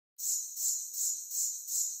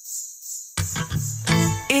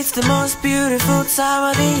It's the most beautiful time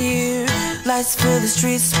of the year. Lights fill the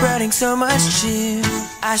streets, spreading so much cheer.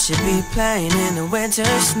 I should be playing in the winter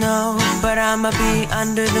snow, but I'ma be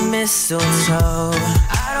under the mistletoe.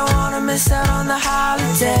 I don't wanna miss out on the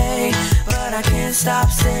holiday, but I can't stop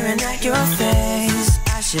staring at your face.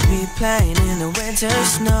 I should be playing in the winter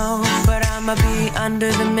snow, but I'ma be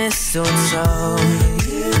under the mistletoe.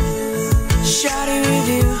 Shawty with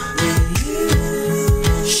you,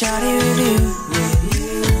 shawty with you,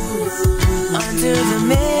 under the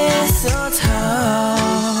mistletoe.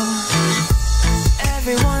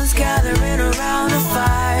 Everyone's gathering around the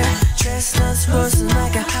fire, chestnuts roasting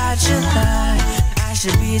like a hot July. I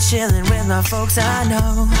should be chilling with my folks I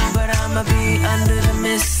know, but I'ma be under the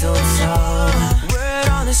mistletoe. Word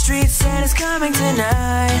on the street said it's coming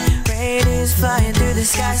tonight. Reindeers flying through the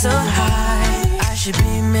sky so high. I should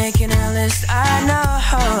be making a list, I know,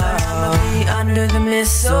 but I'ma be under the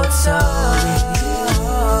mistletoe.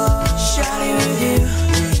 Shawty with you,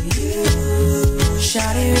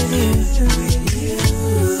 shawty with you,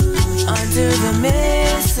 under the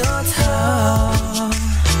mistletoe.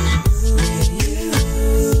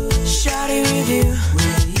 Shawty with you,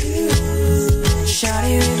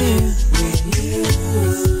 shawty with you,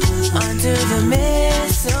 under the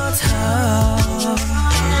mistletoe.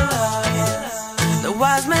 The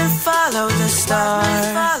wise men follow the star,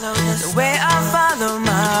 the way I follow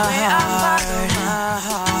my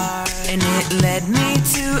heart, and it led me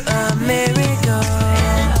to America.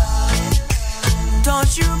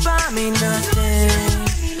 Don't you buy me nothing,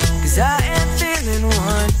 'cause I am feeling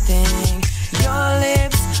one thing. Your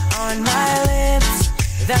lips on my lips,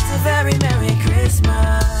 that's a very Merry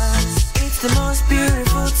Christmas. It's the most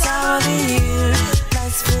beautiful time of the year.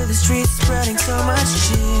 Lights fill the streets, spreading so much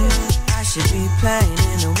cheer. I should be playing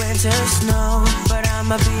in the winter snow, but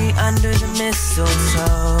I'ma be under the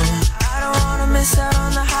mistletoe. I don't wanna miss out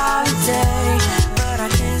on the holiday, but I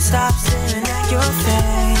can't stop staring at your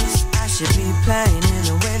face. I should be playing in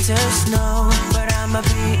the winter snow, but I'ma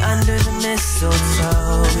be under the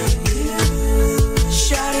mistletoe.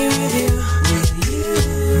 Shawty with you,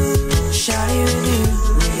 shawty with you,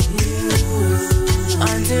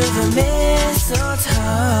 under the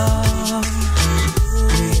mistletoe.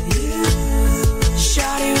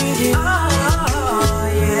 Shawty with you,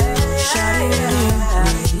 shawty with you,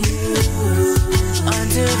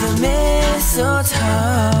 under the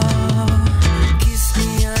mistletoe. Kiss me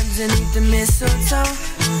underneath the mistletoe.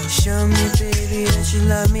 Show me, baby, that you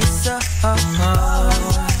love me so.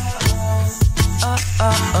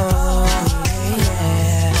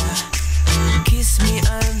 Yeah. Kiss me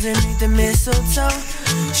underneath the mistletoe.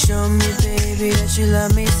 Show me, baby, that you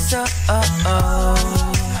love me so.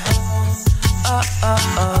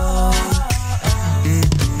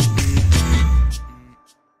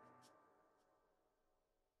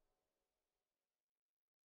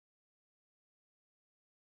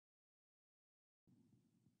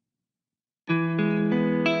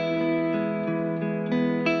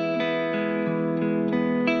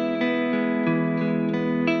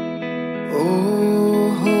 Oh,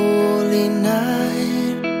 holy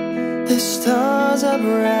night, the stars are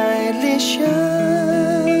brightly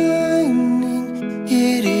shining.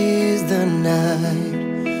 It is the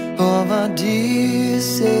night of our dear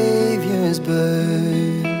Savior's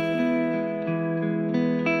birth.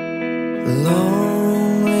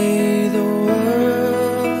 Long lay the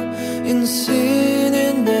world in sin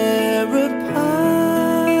and error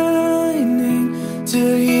pining,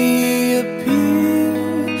 till He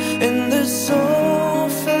appeared and the soul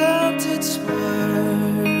felt its worth.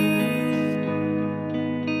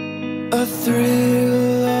 A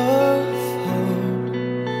thrill of hope,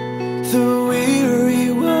 the weary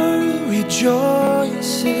world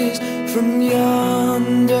rejoices from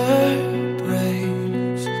yonder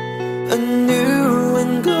breaks a new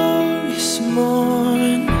and glorious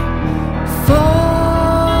morn. Fall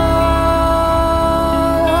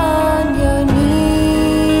on your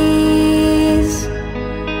knees,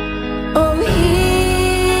 oh,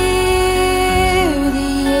 hear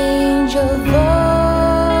the angel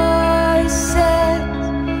voices.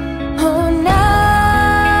 Oh,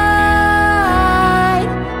 night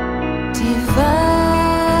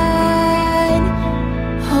divine,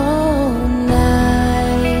 oh,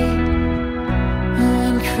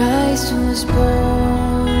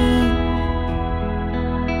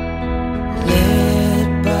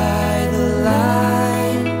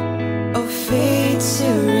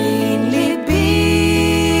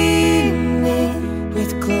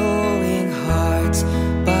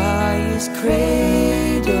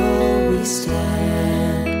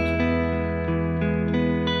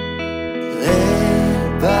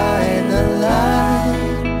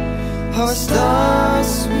 your stars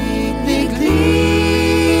sweetly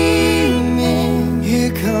gleaming.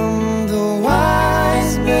 Here come the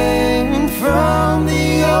wise men from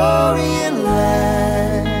the Orient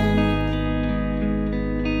land.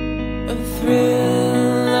 A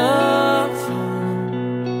thrill of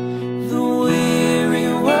the weary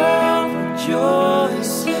world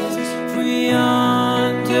rejoices, for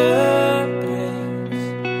yonder breaks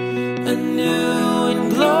a new and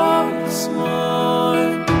glorious morn.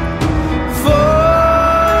 Fall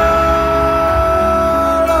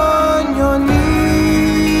on your knees,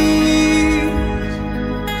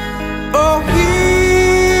 oh hear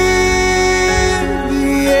the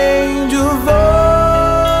angel voices,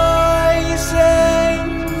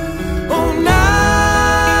 oh night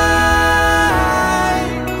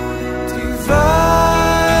divine,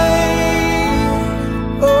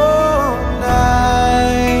 oh night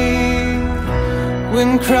when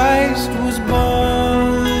Christ was born.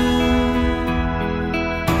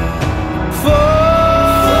 Fall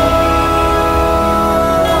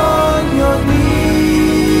on your knees,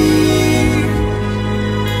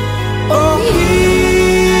 oh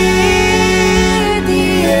hear the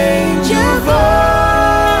angel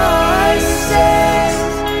voices,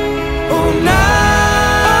 oh night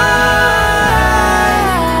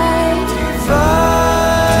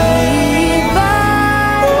divine,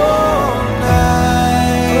 oh night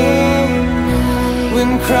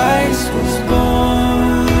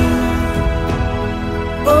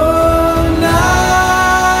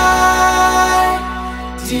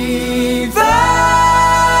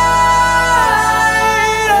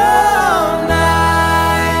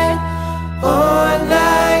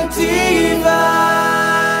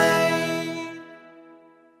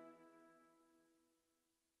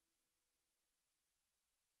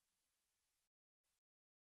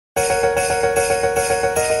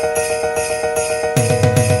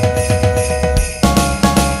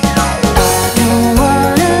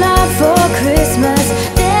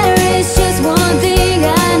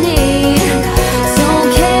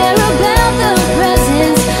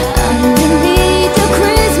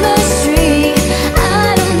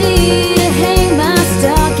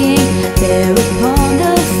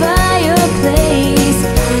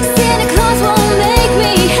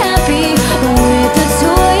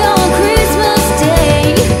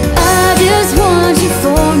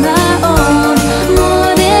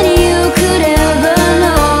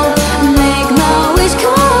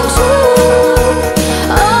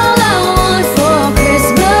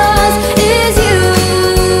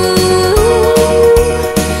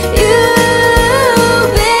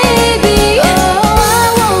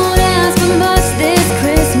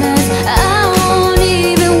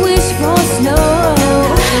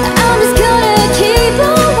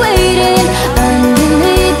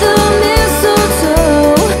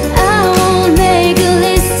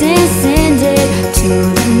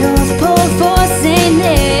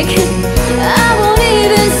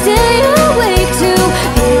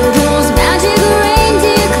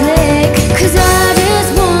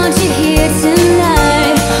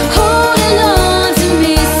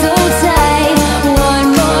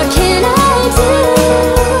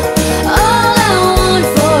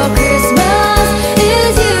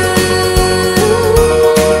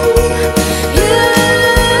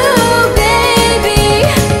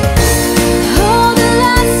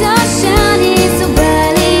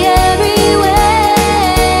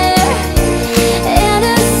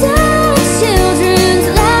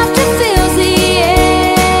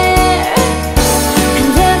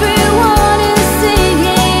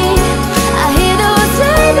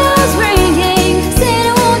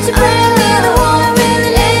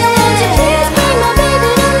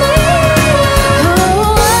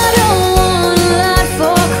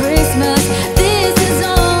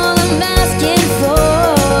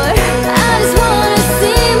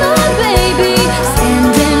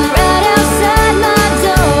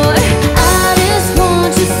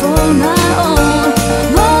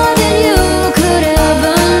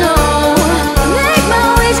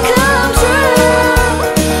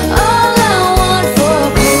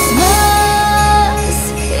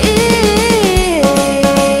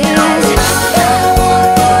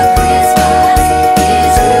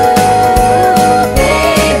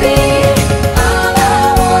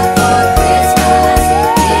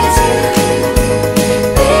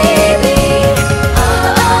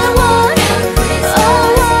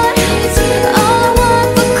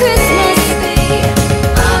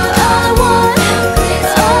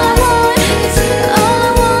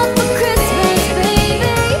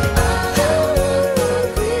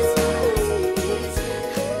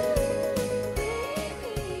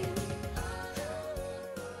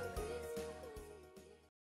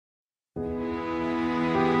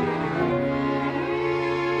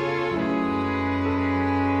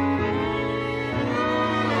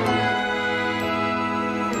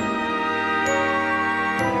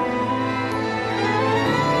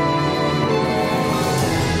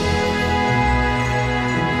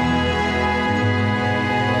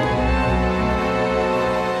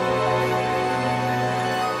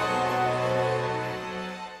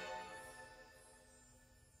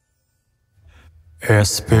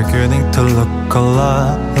It's beginning to look a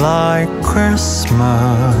lot like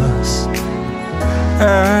Christmas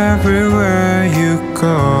everywhere you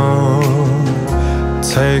go.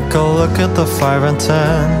 Take a look at the 5 and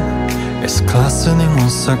 10. It's glistening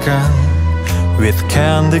once again with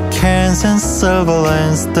candy canes and silver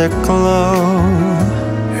lanes that glow.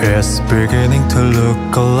 It's beginning to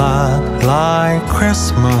look a lot like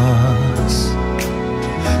Christmas.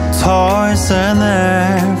 Toys in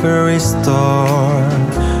every store,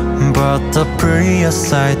 but the prettiest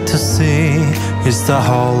sight to see is the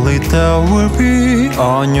holly that will be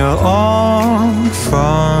on your own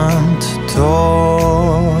front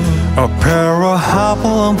door. A pair of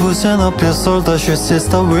hobble boots and a pistol that she sees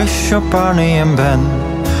the wish of Barney and Ben.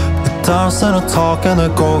 A dance and a talk and a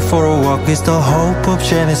go for a walk is the hope of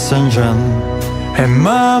Janice and Jen. And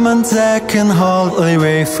mom and dad can hardly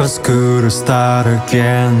wait for school to start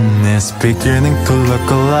again. It's beginning to look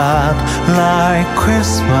a lot like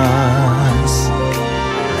Christmas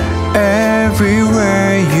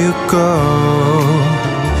everywhere you go.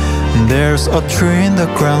 There's a tree in the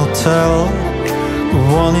Grand Hotel,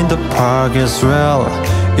 one in the park as well.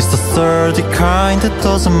 It's the sturdy kind that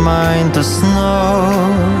doesn't mind the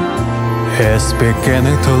snow. It's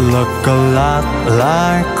beginning to look a lot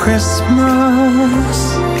like Christmas.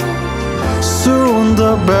 Soon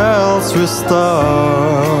the bells will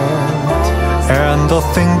start, and the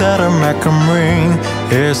thing that'll make them ring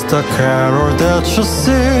is the carol that you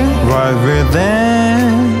sing right within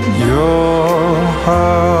your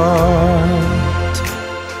heart.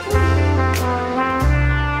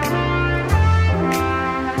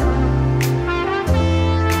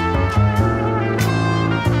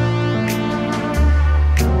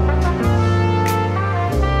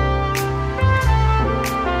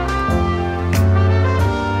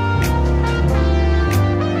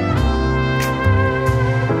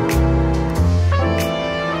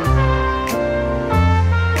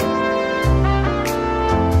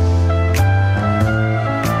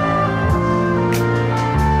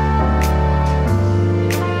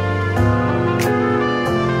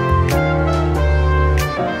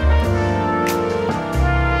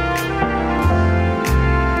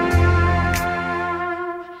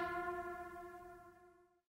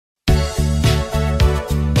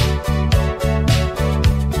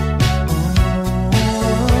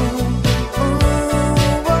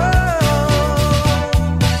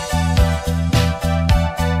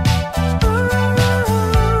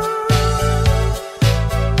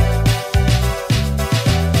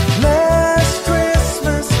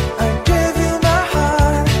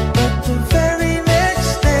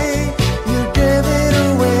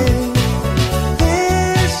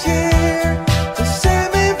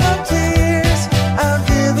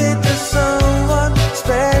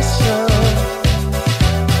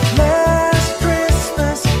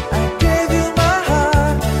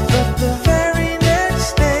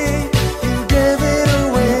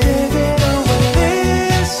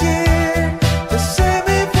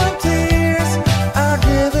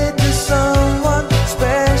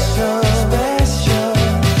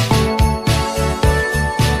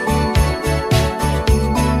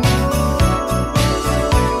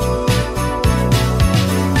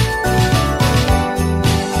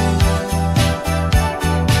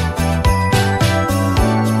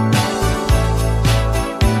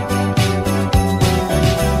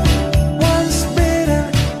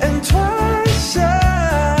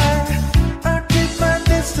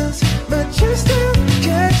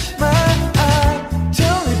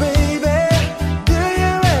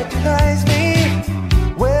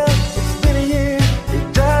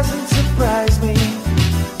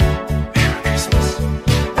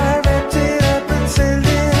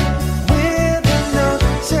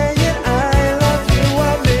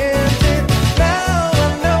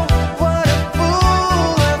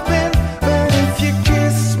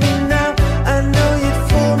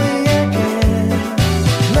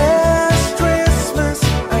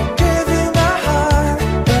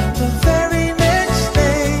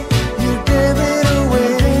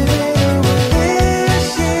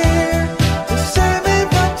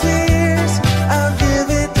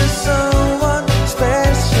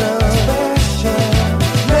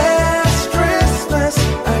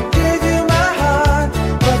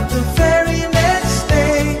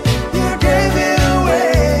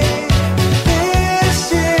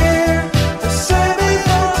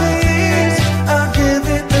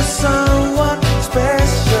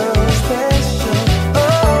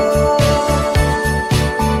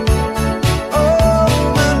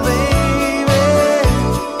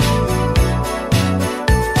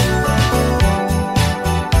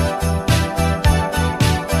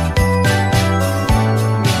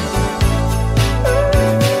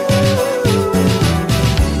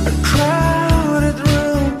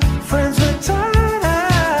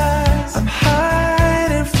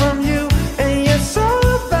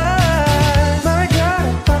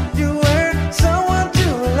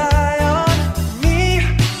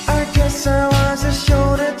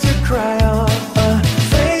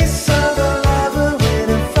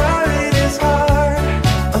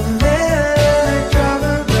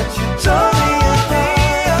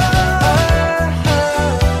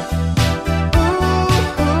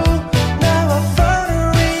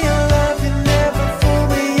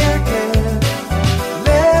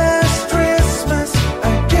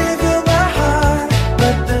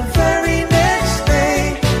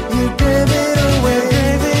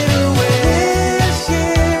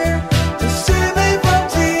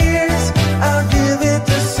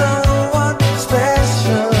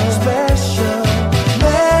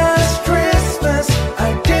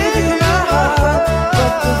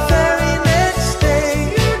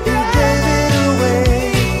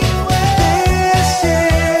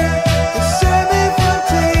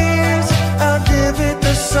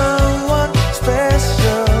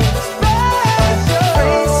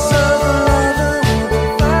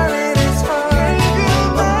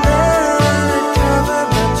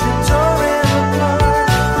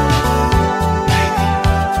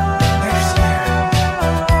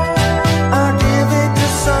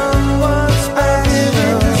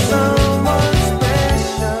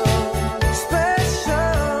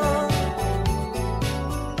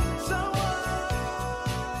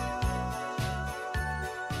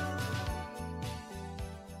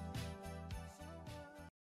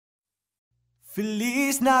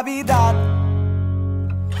 Feliz Navidad,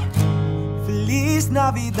 Feliz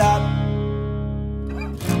Navidad,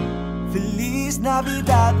 Feliz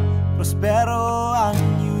Navidad, prospero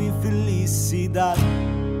año y felicidad.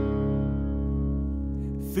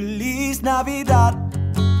 Feliz Navidad,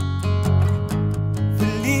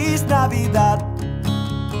 Feliz Navidad,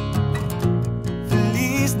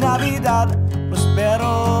 Feliz Navidad,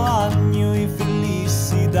 prospero año y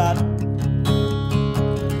felicidad.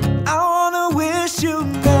 I wanna wish you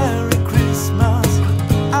Merry Christmas.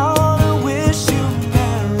 I wanna wish you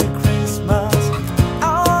Merry Christmas.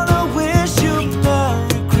 I wanna wish you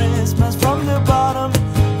Merry Christmas from the bottom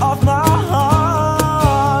of my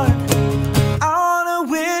heart. I wanna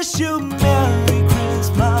wish you Merry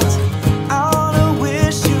Christmas. I wanna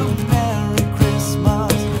wish you Merry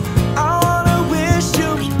Christmas. I wanna wish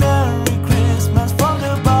you Merry Christmas from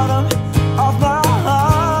the bottom of my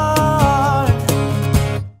heart.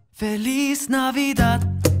 Feliz Navidad,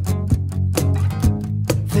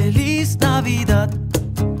 Feliz Navidad,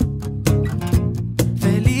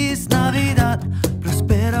 Feliz Navidad,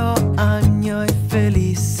 prospero año y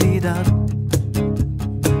felicidad.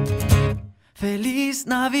 Feliz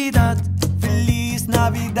Navidad, Feliz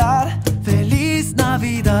Navidad, Feliz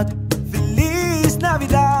Navidad, Feliz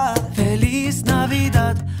Navidad, Feliz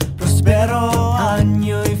Navidad, prospero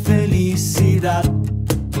año y felicidad.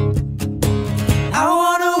 I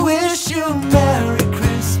wanna wish you Merry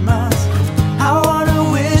Christmas. I wanna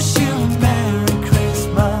wish you Merry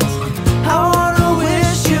Christmas. I wanna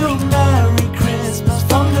wish you Merry Christmas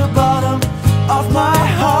from the bottom of my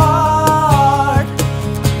heart.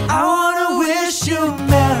 I wanna wish you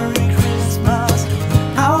Merry Christmas.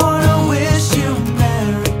 I wanna wish you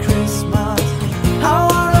Merry Christmas. I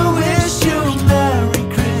wanna wish you Merry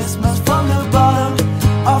Christmas from the bottom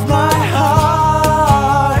of my heart.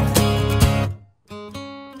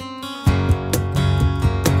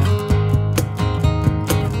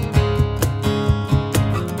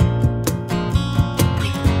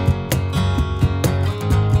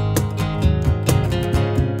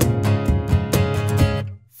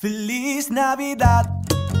 Feliz Navidad,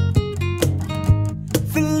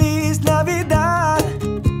 Feliz Navidad,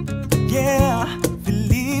 yeah,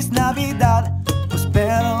 Feliz Navidad,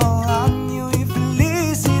 prospero año y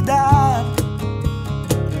felicidad.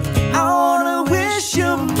 I wanna wish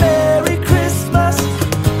you Merry Christmas.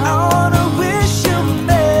 I wanna wish you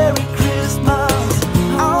Merry Christmas.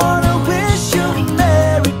 I wanna wish you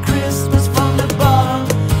Merry Christmas from the bottom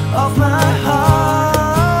of my heart.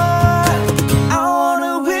 I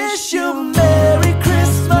wanna wish you Merry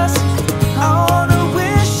Christmas. I wanna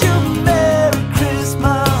wish you Merry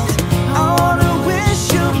Christmas. I wanna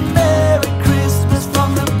wish you Merry Christmas from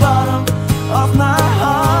the bottom of my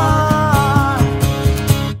heart.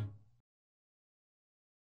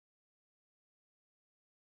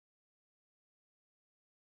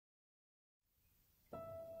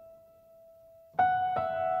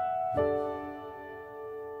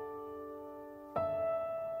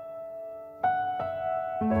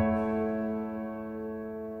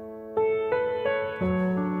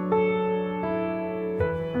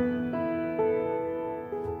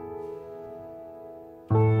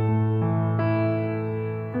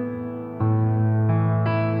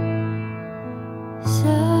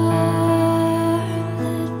 Silent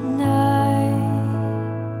night,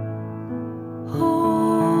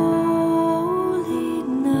 holy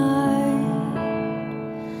night,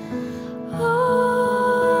 all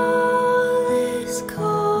is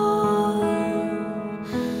calm.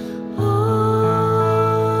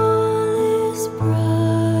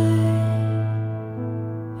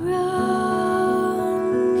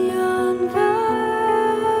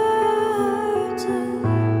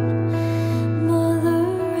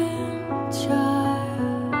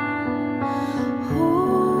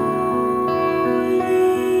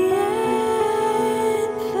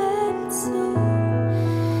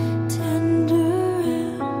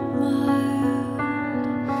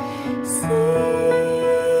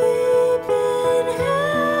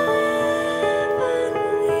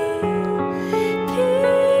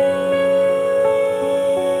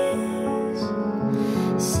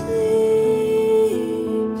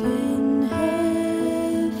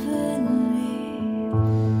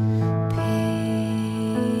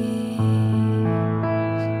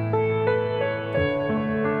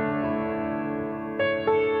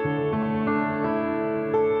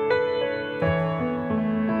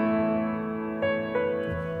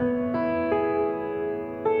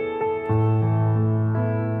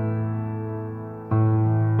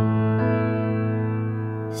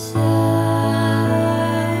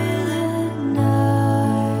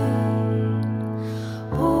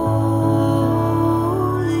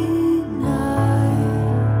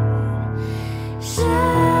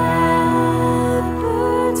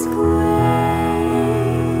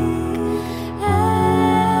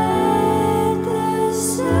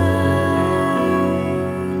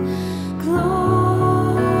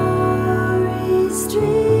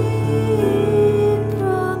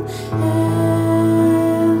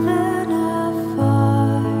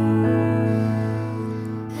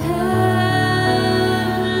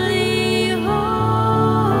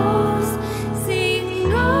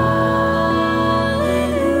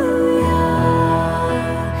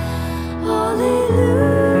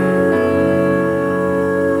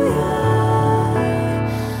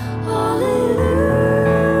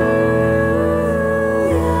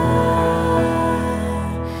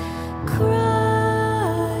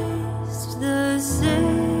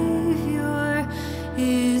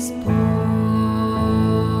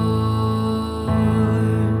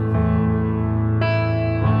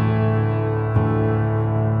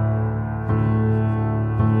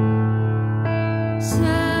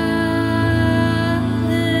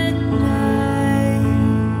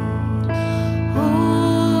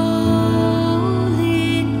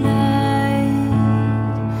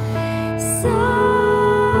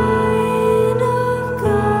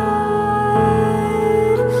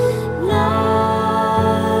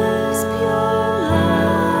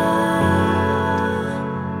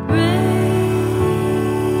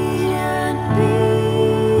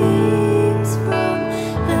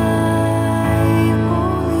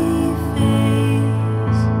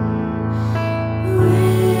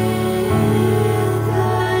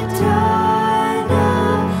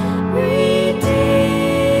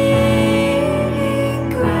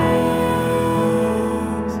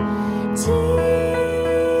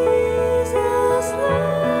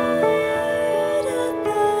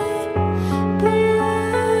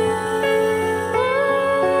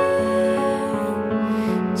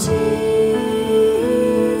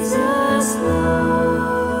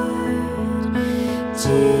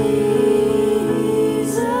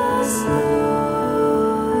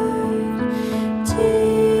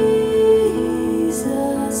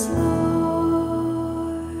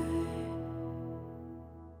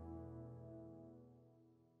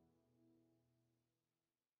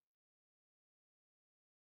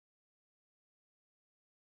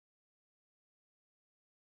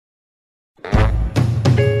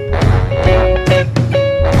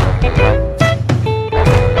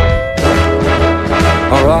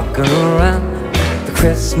 Walking around the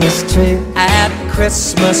Christmas tree at the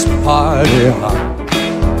Christmas party hop.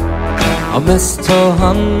 A mistletoe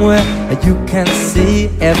hung where you can see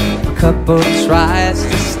every couple tries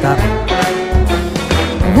to stop.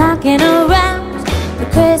 Rocking around the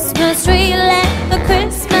Christmas tree, let the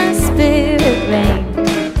Christmas spirit reign.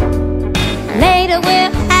 Later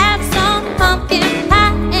we'll have some pumpkin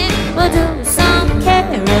pie and we'll do some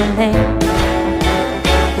caroling.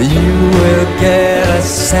 You will get a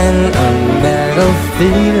sentimental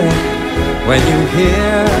feeling when you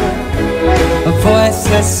hear a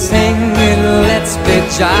voiceless singing, let's be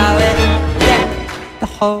jolly. Yeah, the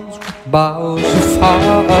whole balls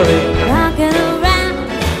are falling. Rocking around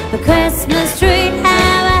the Christmas tree,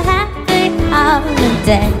 have a happy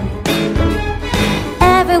holiday.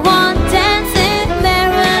 Everyone dancing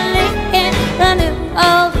merrily in the new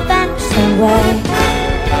old-fashioned way.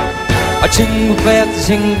 A jingle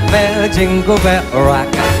bell, jingle bell rock.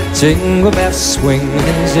 Jingle bell swing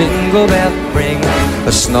and jingle bell ring.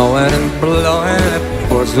 The snowing and blowing, of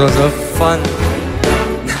course, was a fun.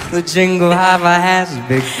 Now the jingle hopper has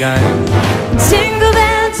begun. Jingle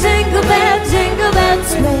bell, jingle bell, jingle bell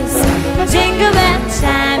twist. Jingle bell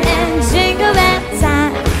chime and jingle bell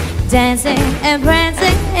time. Dancing and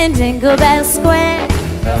prancing in Jingle Bell Square.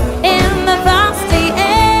 In the frosty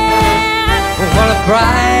air. What a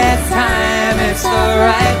bright time, it's the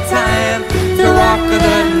right time to walk the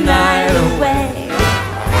night away.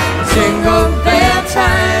 Jingle bell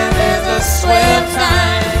time is a swell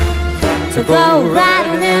time to go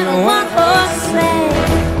riding in a one-horse sleigh.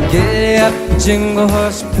 Get up, jingle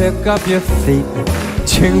horse, pick up your feet,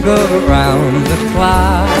 jingle around the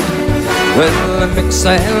clock. With the mixer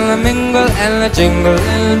and the mingle and the jingle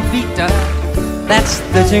and the beat, that's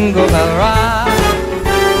the Jingle Bell Rock.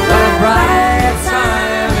 What a bright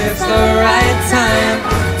time, it's the right time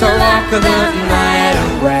to walk the night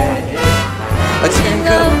away. A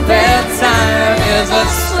jingle bell time is a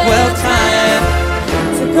swell time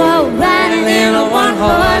to go riding in a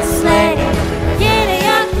one-horse sleigh. Giddy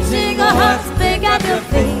up, jingle horse, pick up your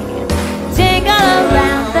feet, jingle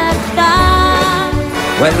around the clock.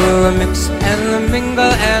 Well, the mix and the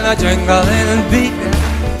mingle and the jingle and the beat,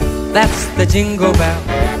 that's the Jingle Bell.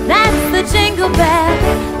 That's the Jingle Bell.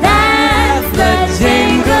 That's the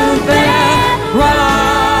Jingle Bell Rock.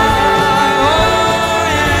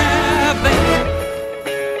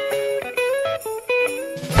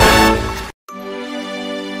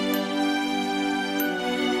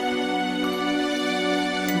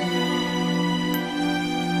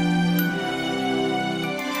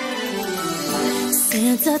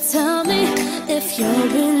 Santa, tell me if you're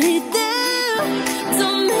really there.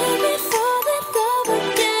 Don't make me fall in love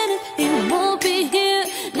again if you won't be here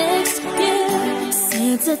next year.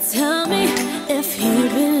 Santa, tell me if he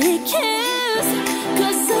really cares,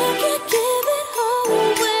 'cause I can't give it all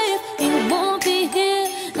away if he won't be here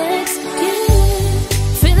next year.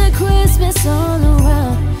 Feeling Christmas all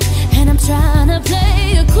around, and I'm trying to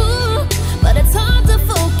play it cool, but it's hard to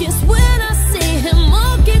focus when I see him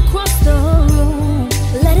walking across the room.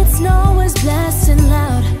 Let it snow is blasting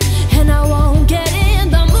loud, and I won't get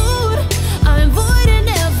in the mood. I'm avoiding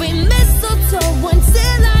every mistletoe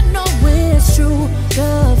until I know it's true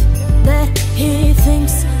love that he thinks.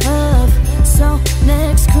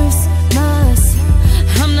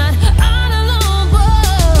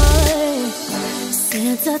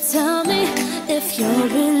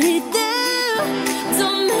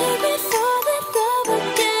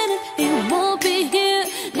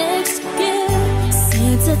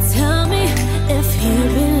 Santa, tell me if he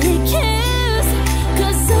really cares,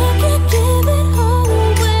 'cause I could give it all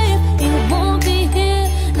away if he won't be here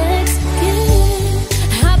next year.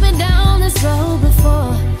 I've been down this road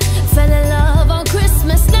before, fell in love on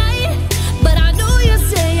Christmas night, but I knew you'd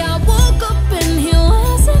say I woke up and he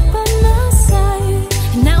wasn't by my side.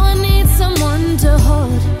 Now I need someone to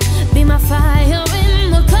hold, be my fire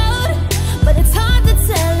in the cold, but it's hard to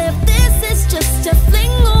tell if this is just a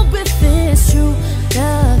fling or if it's true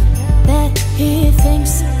love that he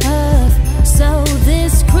thinks of. So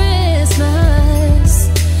this Christmas,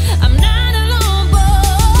 I'm not alone,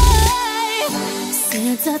 boy.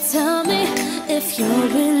 Santa, tell me if you're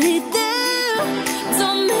really there.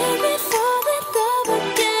 Don't make me fall in love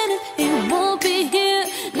again if he won't be here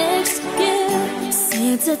next year.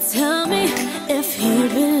 Santa, tell me if he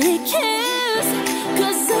really cares,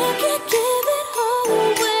 'cause I could give it all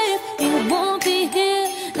away if he won't be here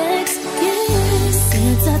next year.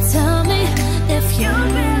 Santa, tell me if you're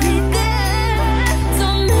really there.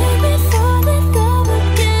 Don't make me fall in love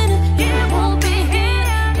again if he won't be here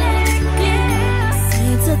next year.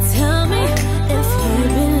 Santa, tell me if he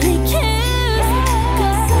really cares,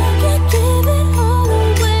 'cause I could give it all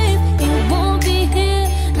away if he won't be here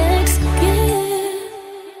next year.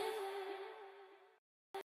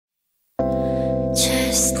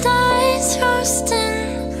 Chestnuts roasting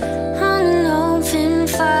on an open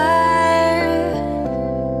fire,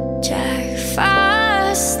 Jack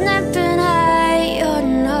Frost snapping at your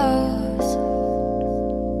nose.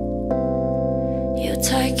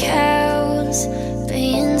 Yuletide carols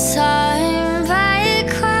being sung by a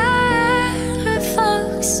crowd of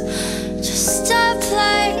folks dressed up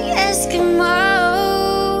like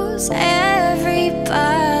Eskimos.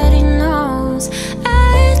 Everybody knows a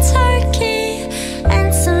turkey and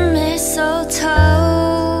some mistletoe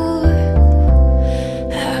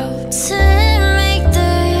help to make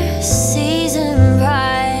the season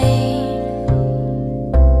bright.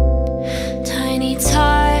 Tiny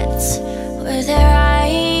tots with their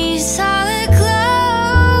eyes all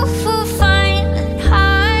aglow will find it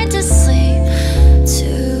hard to sleep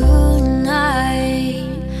tonight.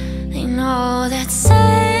 They know that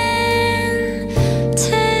Santa's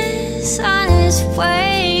on his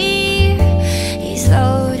way. He's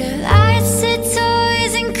loaded lots of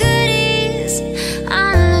toys and goodies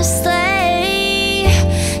on a sleigh,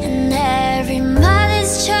 and every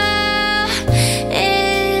mother's child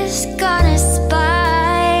is gonna spy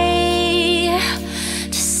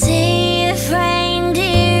to see if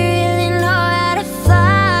reindeer really know how to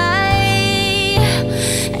fly.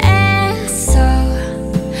 And so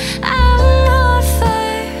I'm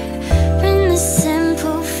offering this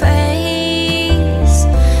simple phrase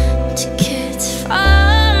to kids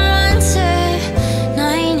from 1 to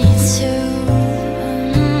 92.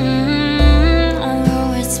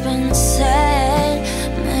 Although it's been said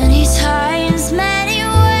many times, many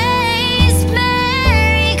ways,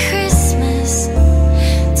 Merry Christmas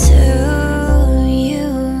to you.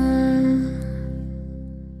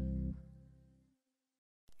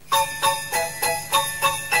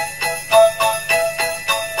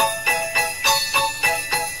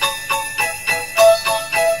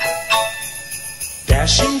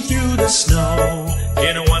 Dashing through the snow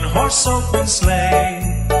in a one-horse open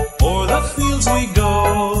sleigh, o'er the fields we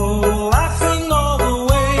go, laughing all the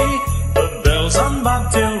way. The bells on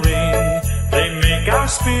bobtail ring, they make our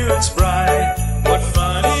spirits bright. What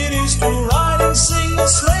fun it is to ride and sing a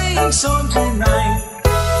sleighing song tonight.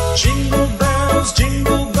 Jingle bells,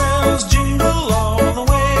 jingle all the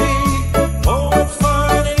way. Oh, what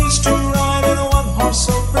fun it is to ride in a one-horse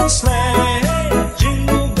open sleigh.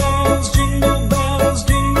 Jingle bells,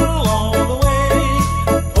 jingle all the way.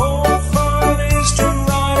 Oh, what fun it is to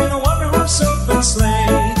ride in a one-horse open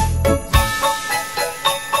sleigh.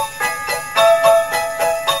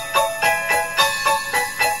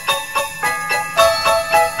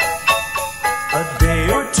 A day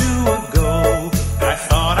or two ago, I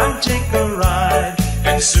thought I'd take a ride,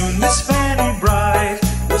 and soon Miss Fanny Bright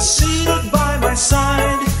was seated by my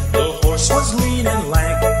side. The horse was lean and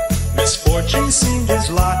lank, misfortune seemed his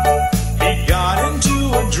lot. He got into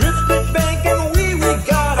a drifted bank and we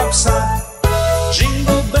got upset.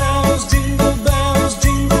 Jingle bells,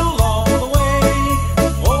 jingle all the way.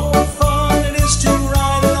 Oh, what fun it is to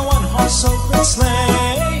ride in a one-horse open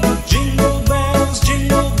sleigh. Jingle bells,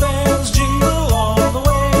 jingle all the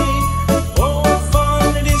way. Oh, what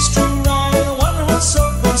fun it is to ride in a one-horse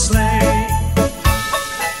open sleigh.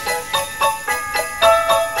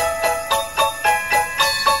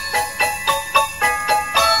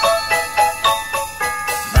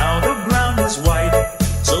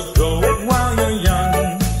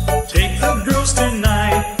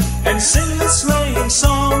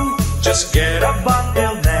 Just get a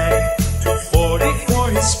bobtail nag to 40 for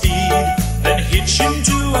his speed, then hitch him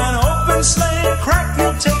to an open sleigh, crack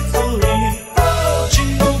he'll take the lead. Oh,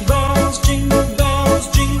 jingle bells,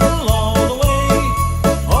 jingle all the way.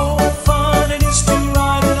 Oh, what fun it is to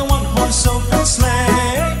ride in a one-horse open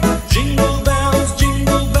sleigh. Jingle bells,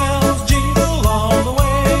 jingle all the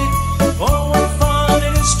way. Oh, what fun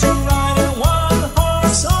it is to ride in a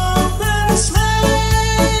one-horse open sleigh.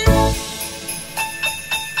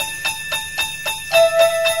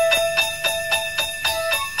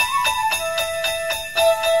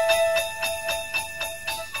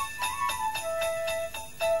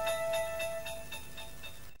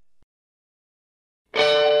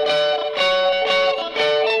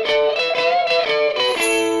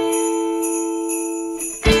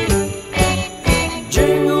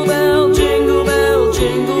 Jingle bell,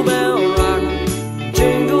 jingle bell rock.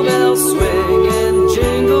 Jingle bells swing and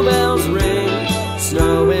jingle bells ring.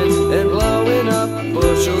 Snowing and blowing up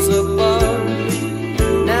bushels of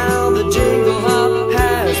fun. Now the jingle hop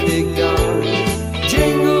has begun.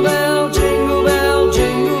 Jingle bell, jingle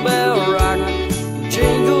bell rock.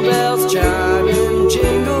 Jingle bells chime in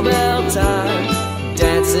jingle bell time.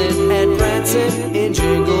 Dancing and prancing in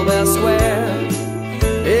Jingle Bell Square.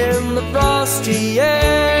 In the frosty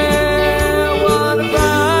air, what a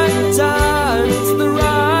bright time. It's the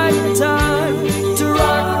right time to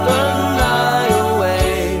rock the night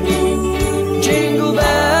away. Jingle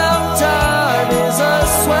bell time is a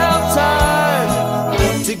swell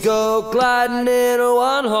time to go gliding in a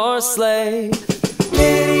one-horse sleigh.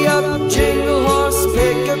 Giddy up, jingle horse,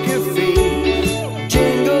 pick up your feet.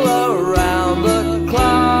 Jingle around the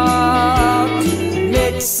clock.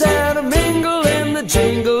 Mix and a mingle in the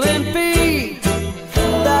jingling beat.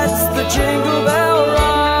 That's the Jingle Bell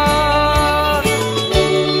Rock.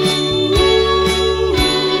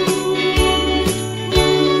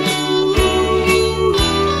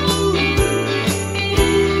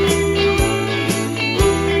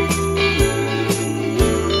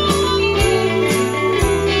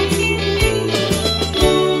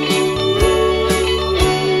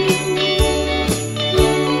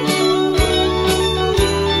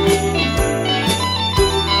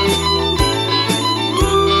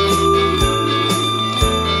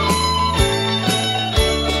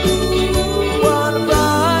 What a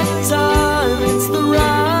bright time, it's the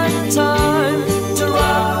right time to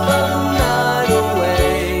rock the night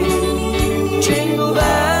away. Jingle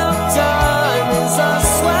bell time is a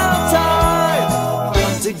swell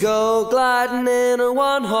time to go gliding in a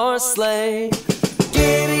one-horse sleigh.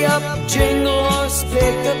 Giddy up, jingle horse,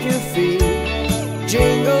 pick up your feet.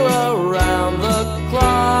 Jingle around the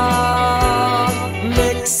clock.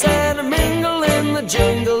 Mix and a mingle in the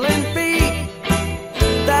jingling beat.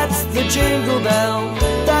 That's the jingle bell,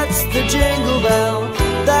 that's the jingle bell,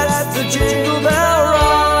 that's the Jingle Bell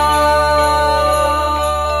Rock.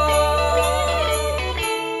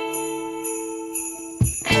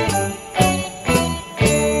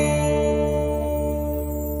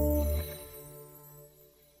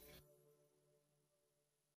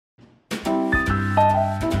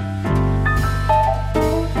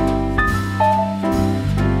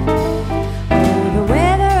 The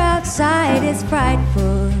weather outside is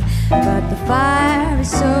frightful, but the fire is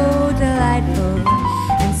so delightful.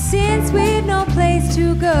 And since we've no place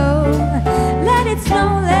to go, let it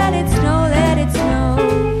snow, let it snow, let it snow.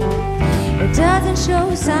 It doesn't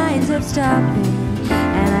show signs of stopping,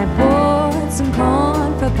 and I bought some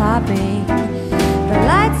corn for popping. The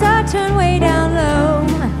lights are turned way down low.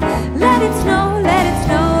 Let it snow, let it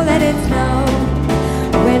snow, let it snow.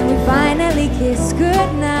 When we finally kiss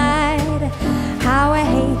goodnight, how I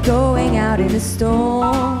hate going out in a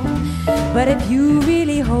storm. But if you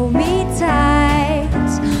really hold me tight,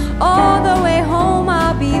 all the way home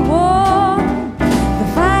I'll be warm. The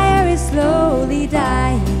fire is slowly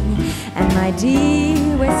dying, and my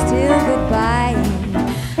dear, we're still goodbying.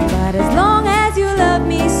 But as long as you love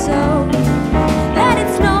me so, let it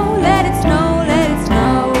snow, let it snow, let it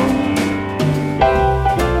snow.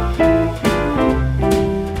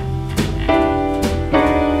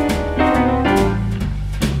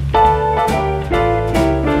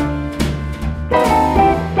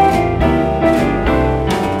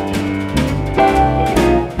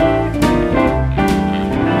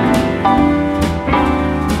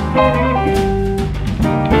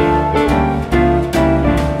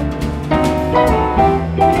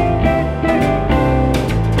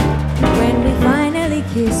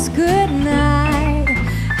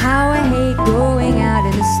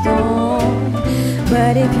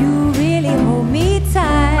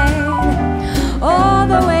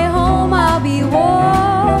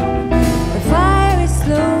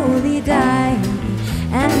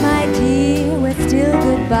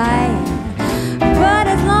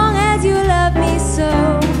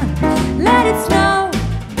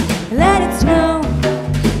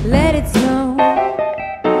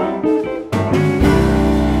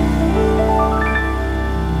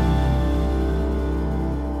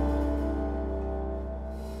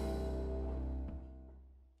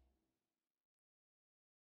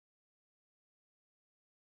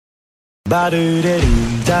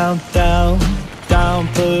 Ba-do-de-doo, down, down, down,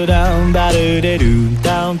 put down. Ba-do-de-doo,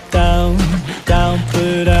 down, down, down,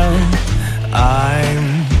 put down.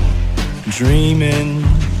 I'm dreaming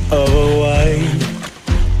of a white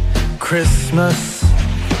Christmas.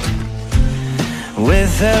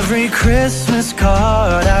 With every Christmas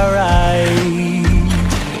card I write,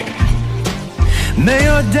 may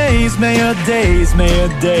your days, may your days, may your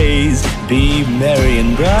days be merry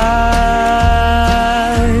and bright.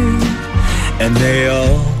 And may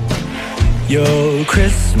all your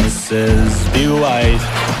Christmases be white.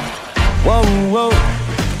 Whoa, whoa.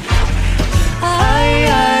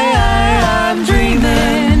 I'm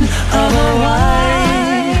dreaming of a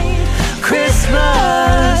white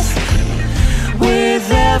Christmas.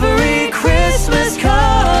 With every Christmas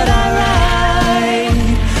card I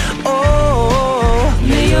write, oh,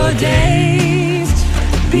 may your days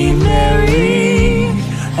be merry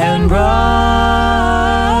and bright.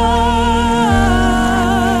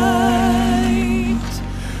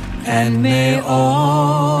 And may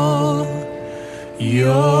all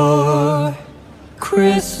your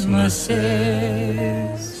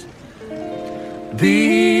Christmases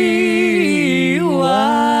be white.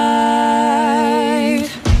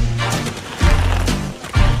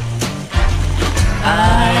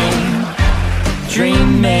 I'm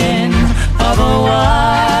dreaming of a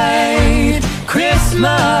white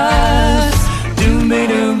Christmas.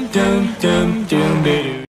 Doom-be-doom, doom, doom,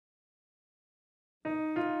 doom-be-doom.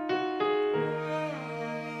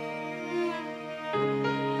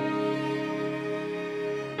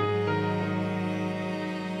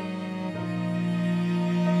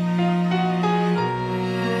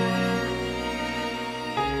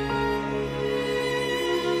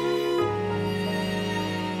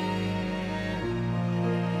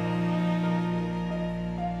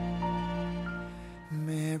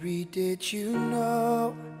 Mary, did you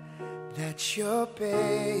know that your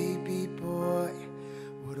baby boy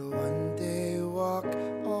would one day walk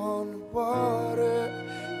on water?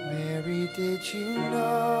 Mary, did you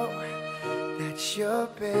know that your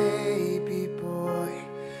baby boy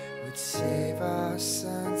would save our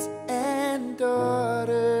sons and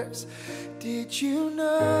daughters? Did you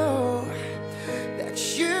know that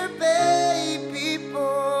your baby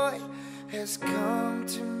boy has come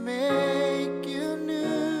to make you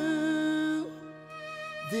new?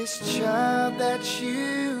 This child that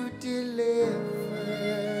you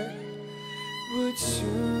delivered would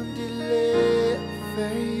soon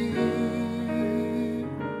deliver you.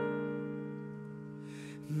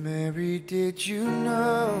 Mary, did you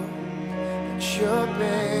know that your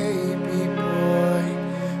baby boy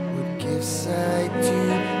would give sight to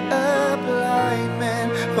a blind man?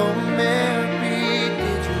 Oh, Mary,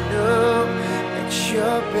 did you know that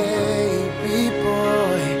your baby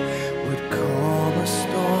boy would calm a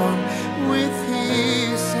storm with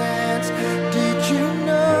his hands? Did you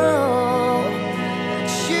know that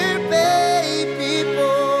your baby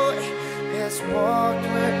boy has walked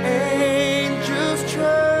where angels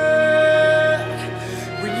trod?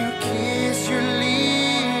 When you kiss your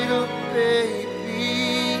little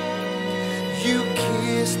baby, you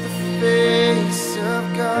kiss the face of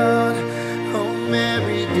God. Oh,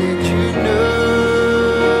 Mary, did you know?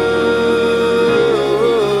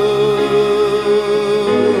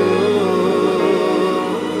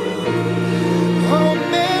 Oh,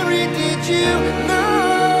 Mary, did you know?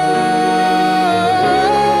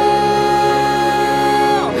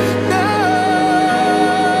 No.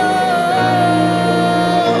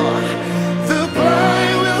 The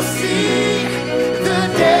blind will see, the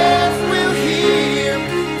deaf will hear,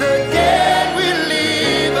 the dead will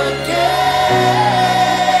live again.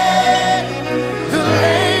 The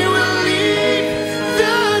lame will leap,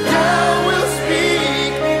 the dumb will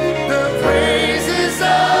speak, the praises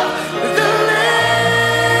of the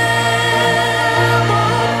Lamb.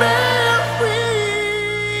 Oh,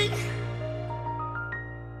 Mary.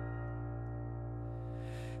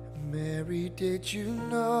 Mary, did you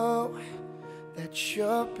know that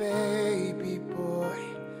your baby boy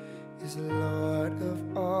is Lord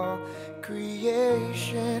of all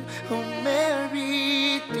creation? Oh,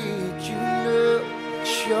 Mary, did you know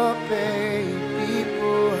that your baby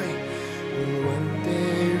boy will one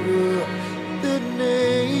day rule the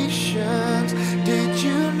nations? Did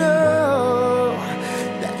you know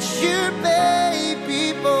that your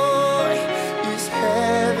baby boy is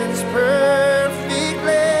heaven's perfect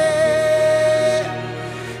lamb?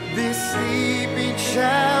 This sleeping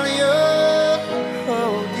child you're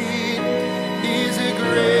holding is a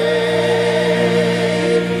great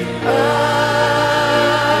I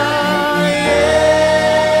am.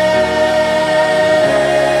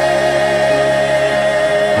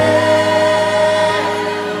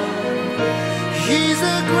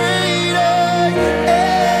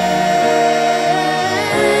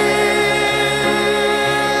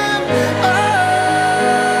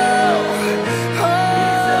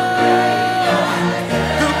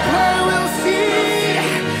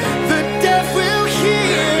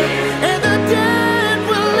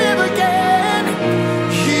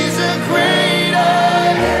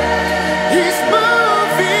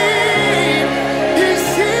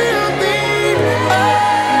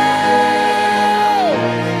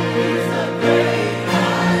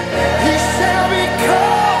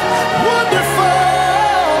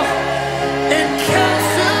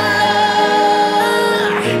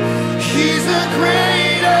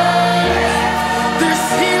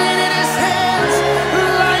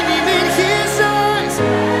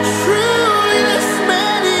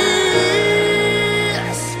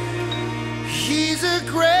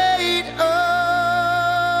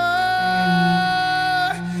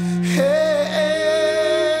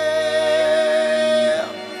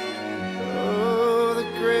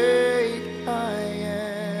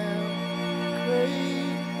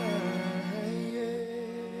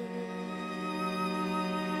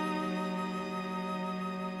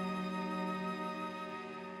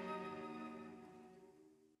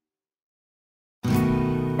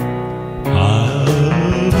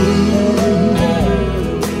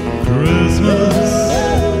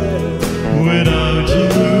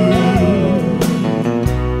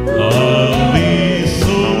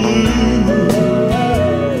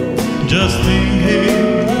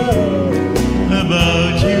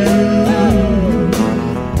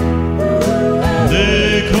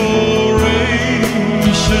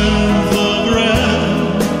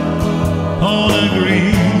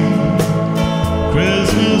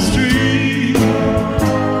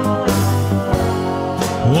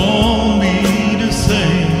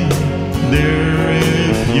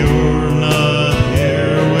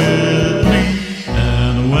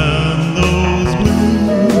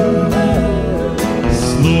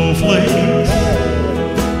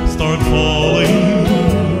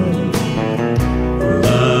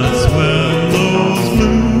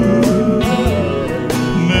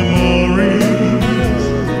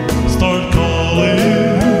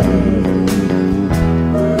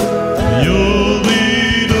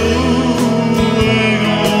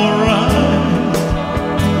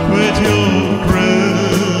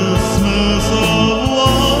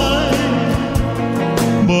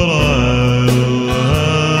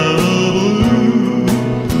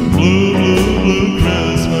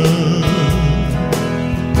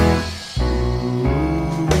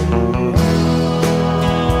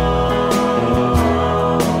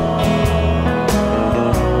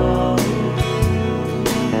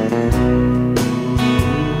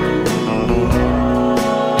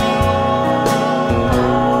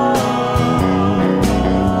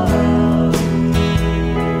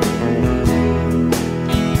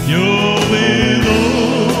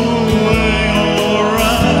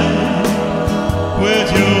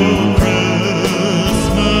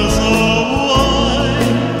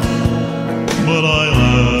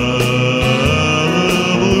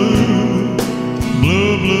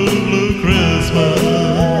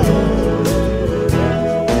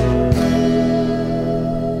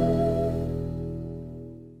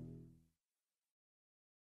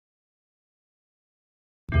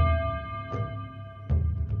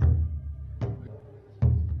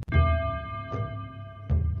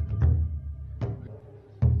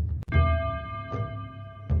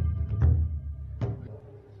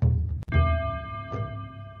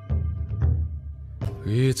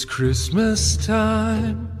 It's Christmas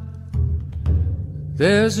time.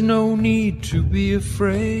 There's no need to be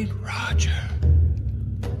afraid, Roger.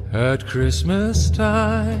 At Christmas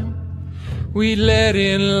time, we let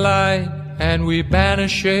in light and we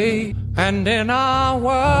banish shade. And in our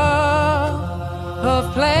world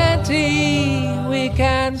of plenty, we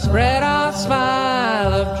can spread our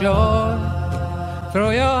smile of joy. Throw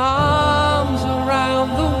your arms around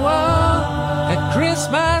the world at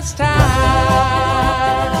Christmas time.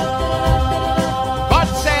 But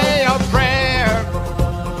say a prayer,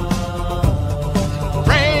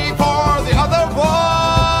 pray for the other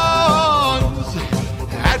ones.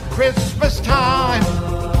 At Christmas time,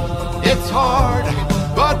 it's hard,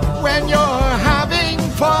 but when you're having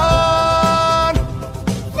fun,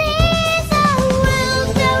 There's a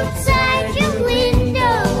world outside your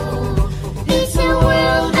window. It's a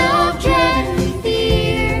world of dread and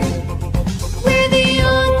fear, where the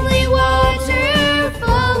only water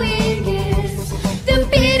flowing is the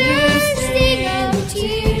bitter sting of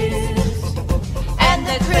tears. And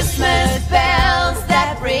the Christmas bells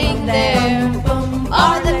that ring there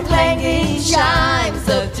are the clanging chimes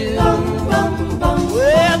of doom.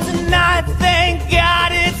 Well, tonight, thank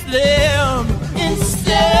God it's them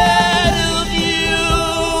instead of you.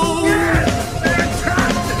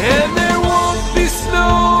 And there won't be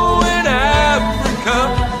snow in Africa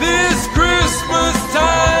this Christmas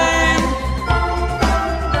time.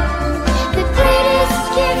 The greatest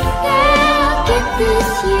gift they'll get this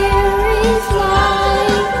year is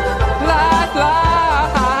life.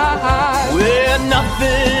 Life. Where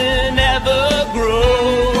nothing ever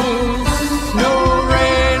grows. No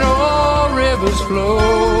rain or rivers flow.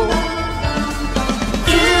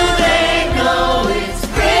 Do they know it's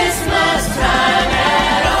Christmas time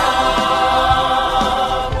at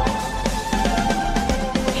all?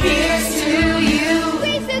 Here's to you,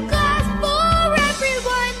 Raise a glass for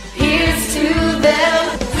everyone. here's to them.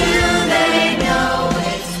 Do they know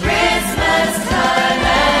it's Christmas time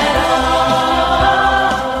at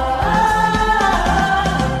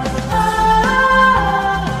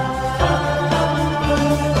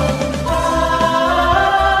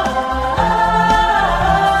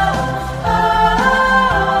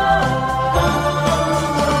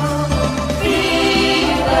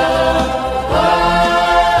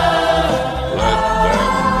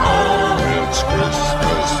it's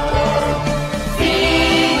Christmas time.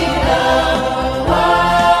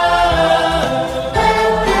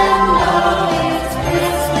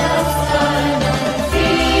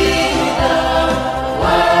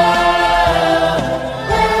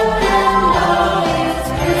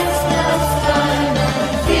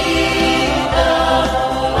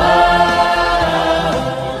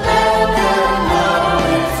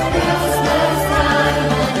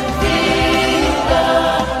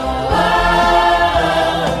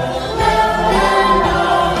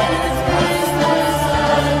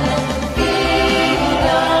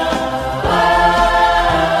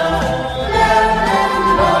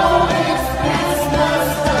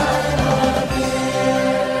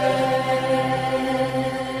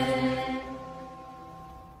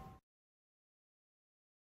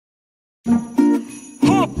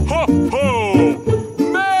 Ho, ho, ho!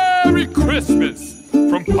 Merry Christmas!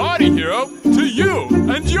 From Party Hero to you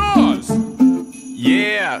and yours!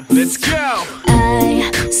 Yeah, let's go.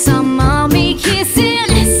 I saw mommy kissing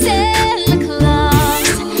Santa Claus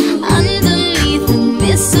underneath the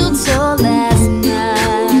mistletoe last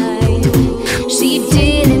night. She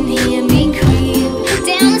didn't hear me creep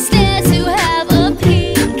downstairs to have a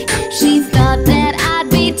peek. She thought that I'd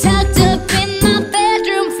be tucked up in my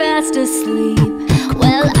bedroom fast asleep.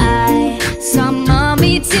 Well, I saw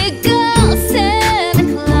mommy tickle Santa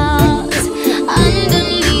Claus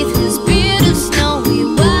underneath his beard of snowy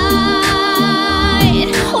white.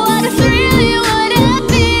 What a thrill it would have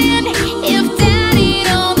been if Daddy'd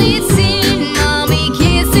only seen mommy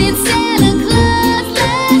kissing Santa Claus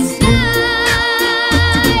last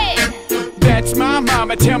night. That's my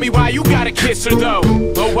mama, tell me why you gotta kiss her though.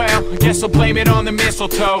 Oh well, I guess I'll blame it on the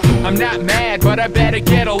mistletoe. I'm not mad, but I better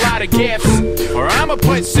get a lot of gifts, or I'ma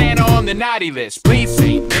put Santa on the naughty list. Please,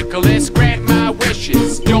 St. Nicholas, grant my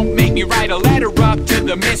wishes. Don't make me write a letter up to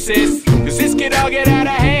the missus, cause this could all get out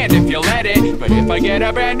of hand if you let it. But if I get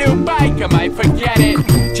a brand new bike, I might forget it.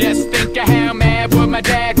 Just think of how mad would my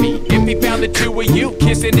dad be if he found the two of you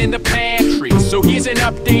kissing in the pantry. So here's an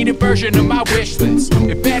updated version of my wish list.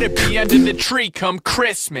 It better be under the tree come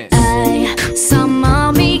Christmas. I saw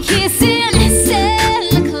mommy kissing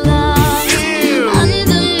Santa Claus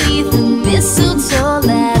underneath the mistletoe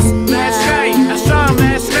last night. Last night, I saw him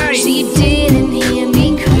last night. She didn't hear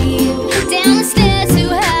me creep downstairs to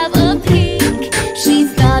have a peek. She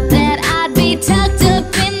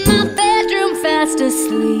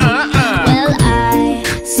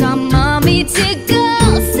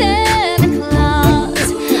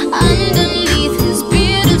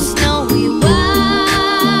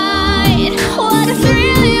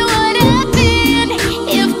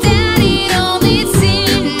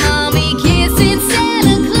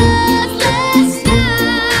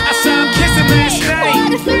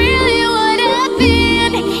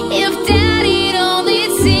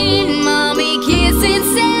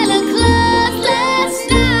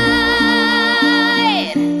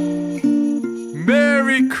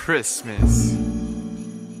Christmas.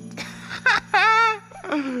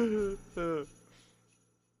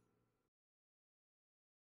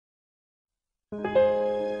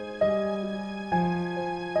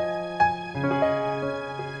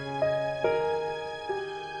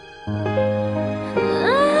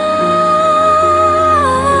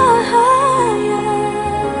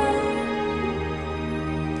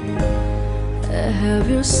 Have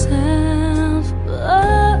yourself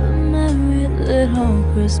a merry little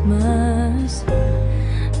Christmas.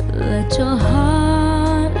 Let your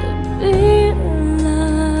heart be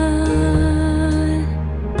light.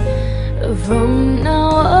 From now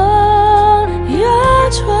on, your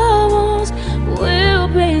troubles will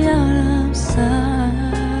be out of sight.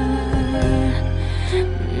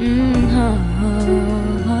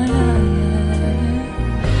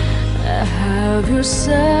 Have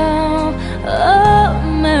yourself a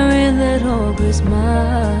merry little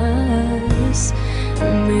Christmas.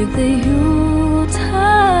 Make the Yuletide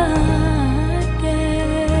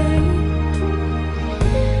gay.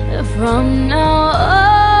 From now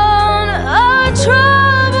on, our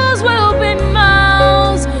troubles will be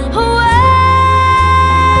miles away.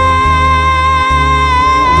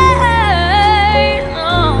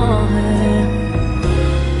 Oh,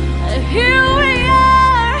 here we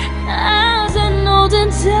are as in olden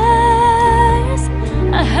days,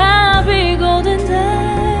 happy golden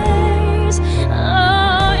days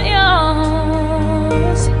are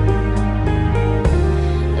yours.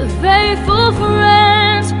 The faithful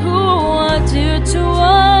friends who are dear to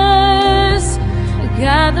us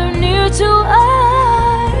gather near to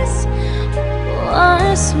us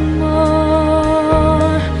once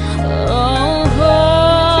more.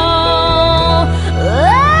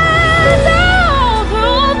 And all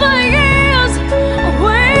through the years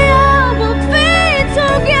we all will be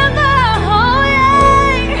together. Oh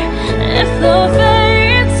yeah, if the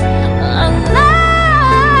fates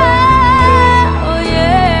allow,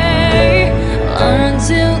 yeah.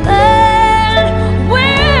 Until then,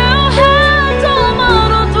 we'll have to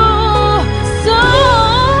muddle through. So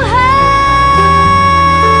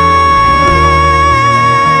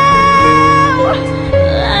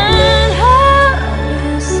and have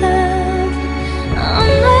yourself a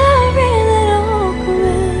merry little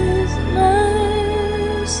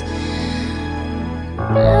Christmas.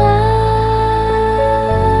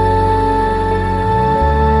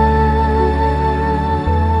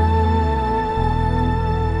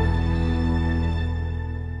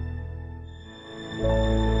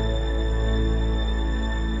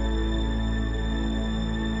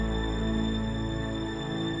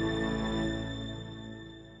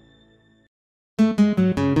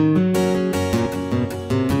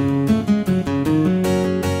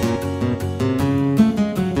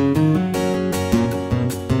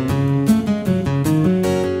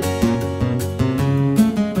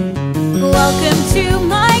 Welcome to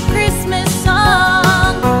my Christmas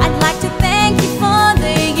song. I'd like to thank you for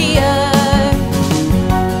the year.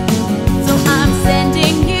 So I'm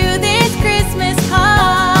sending you this Christmas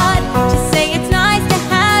card to say it's nice to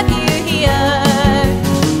have you here.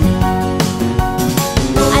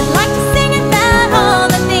 I'd like to sing about all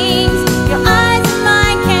the things your eyes and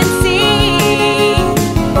mine can see.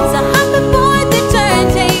 So hop aboard the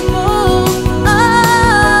turntable.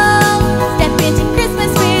 Oh, step into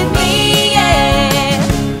Christmas with me,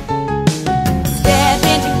 yeah.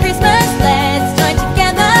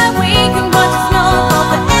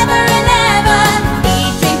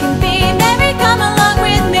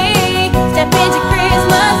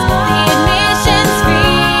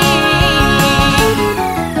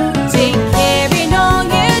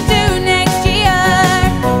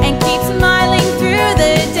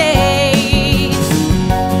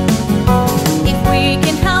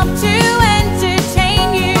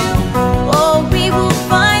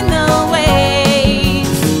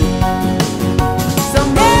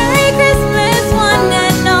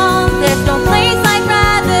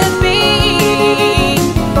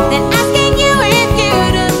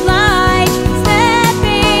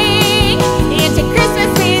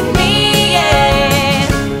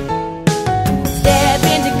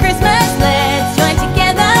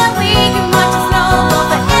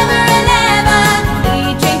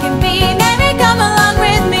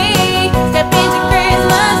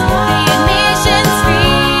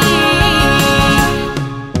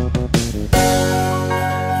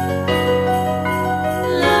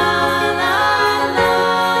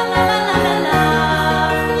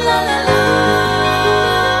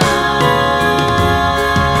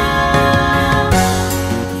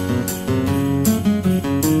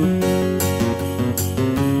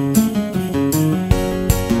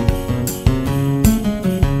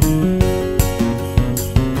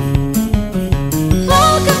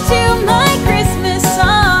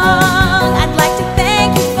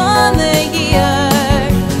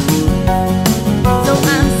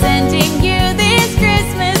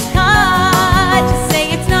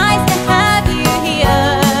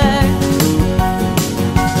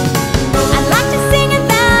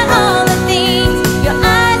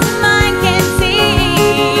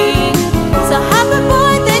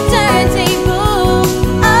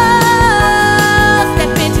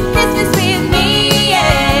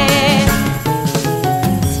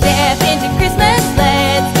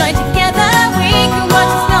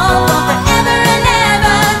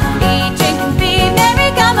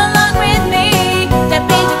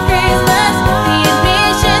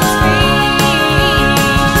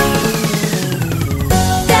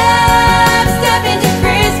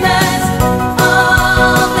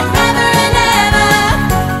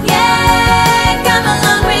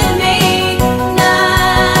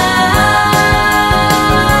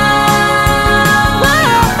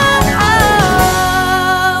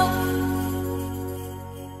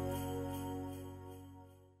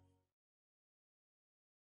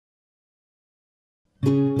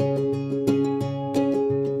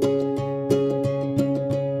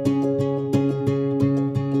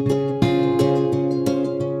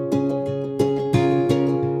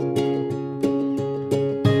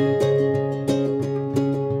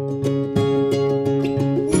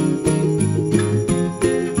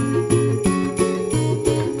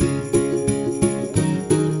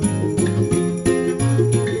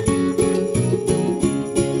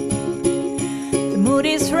 mood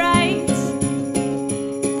is right,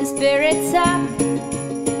 the spirit's up.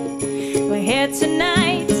 We're here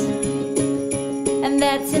tonight, and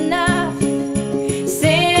that's enough.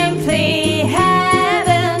 Simply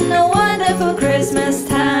having a wonderful Christmas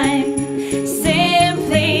time.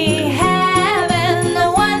 Simply having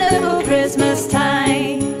a wonderful Christmas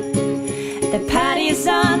time. The party's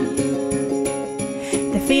on,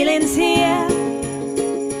 the feeling's here,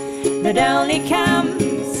 but only comes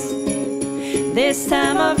this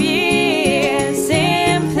time of year.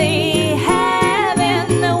 Simply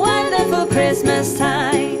having a wonderful Christmas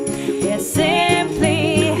time. We're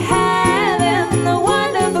simply having a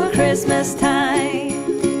wonderful Christmas time.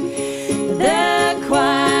 The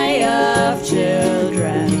choir of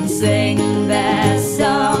children sing their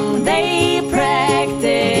song. They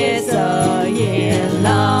practice all year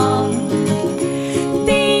long.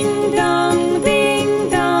 Ding dong, ding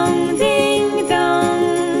dong, ding dong.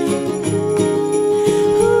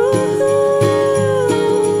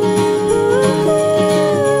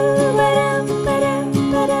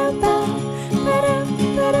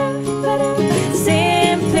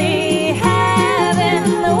 Simply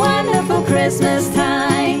having a wonderful Christmas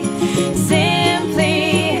time.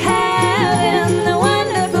 Simply having a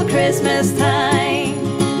wonderful Christmas time.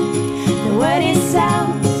 The word is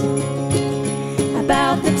out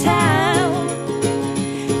about the town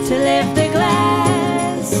to lift the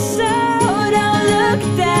glass, so don't look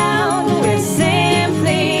down. We're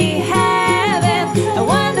simply having a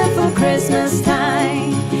wonderful Christmas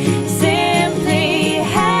time. Simply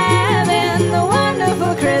having a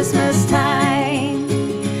wonderful Christmas time.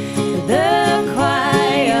 The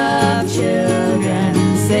choir of children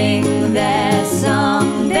sing their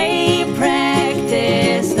song. They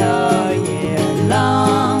practiced all year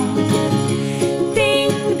long.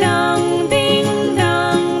 Ding dong, ding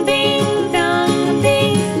dong, ding dong,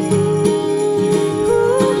 ding.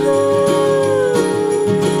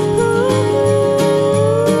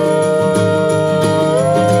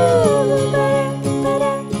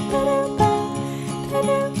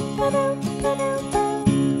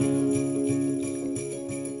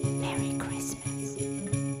 Merry Christmas.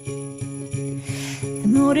 The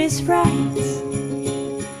mood is right,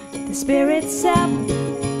 the spirit's up.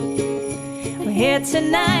 We're here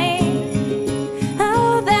tonight,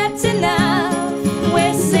 oh that's enough.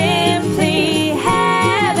 We're simply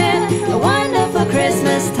having a wonderful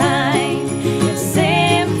Christmas time. We're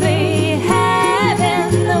simply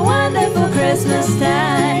having a wonderful Christmas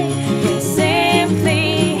time. We're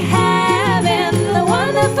simply having a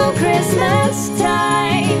wonderful Christmas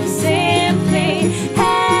time. Simply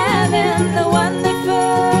having a wonderful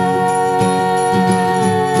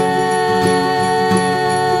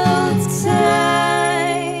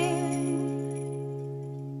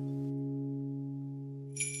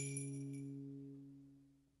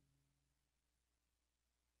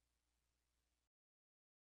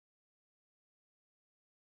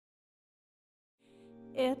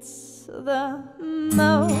It's the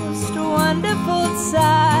most wonderful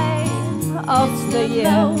time of the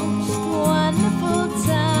year. Most wonderful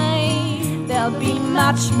time. There'll be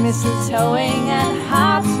much mistletoeing and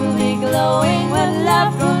hearts will be glowing when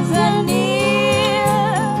loved ones are near.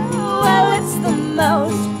 Well, it's the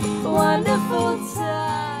most wonderful time.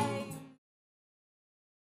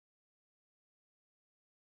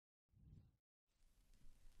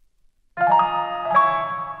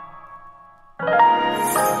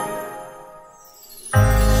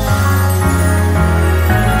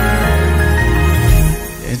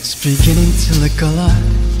 It's beginning to look a lot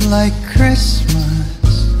like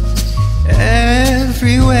Christmas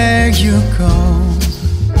everywhere you go.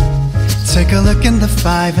 Take a look in the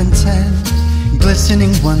 5 and 10,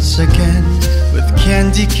 glistening once again with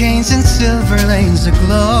candy canes and silver lanes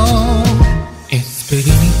aglow. It's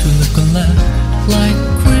beginning to look a lot like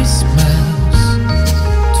Christmas,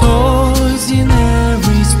 toys in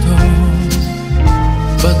every store.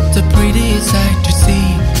 But the prettiest sight to see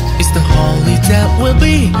is the holly that will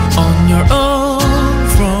be on your own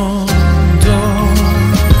front door.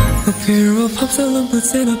 A pair of hopsalon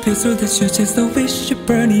puts it up here so that you just a wish you're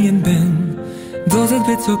Bernie and Ben. Those that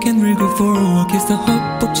bit token will go for a walk is the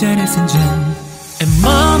hope book Janice and Jen. And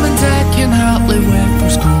mom and dad can hardly wait for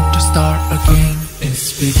school to start again.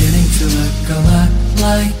 It's beginning to look a lot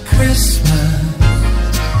like Christmas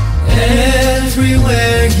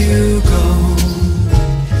everywhere you go.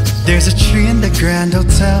 There's a tree in the Grand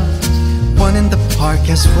Hotel, one in the park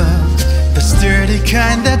as well, the sturdy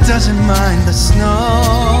kind that doesn't mind the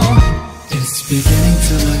snow. It's beginning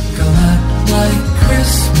to look a lot like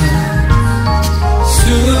Christmas.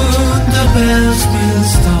 Soon the bells will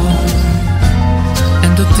start,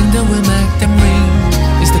 and the thing that will make them ring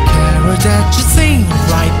that you sing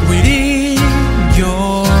right within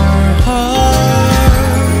your heart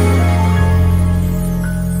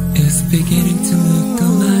is beginning to look a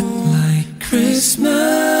lot like Christmas.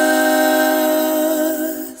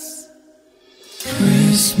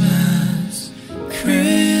 Christmas,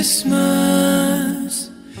 Christmas,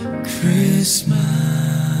 Christmas.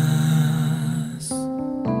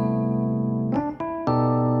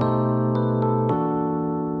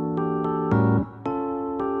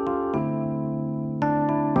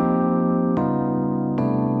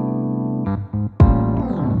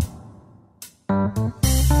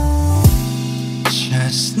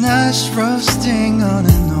 Chestnuts roasting on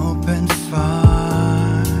an open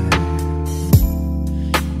fire,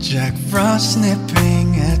 Jack Frost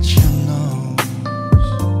nipping at your nose,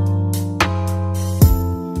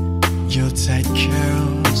 Yuletide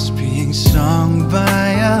carols being sung by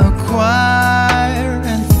a choir,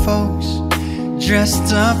 and folks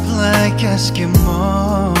dressed up like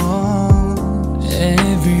Eskimos.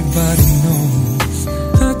 Everybody knows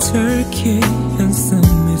a turkey and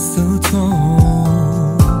some mistletoe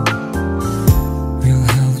will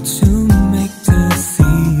help to make the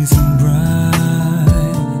season bright.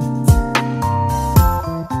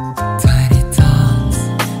 Tiny tots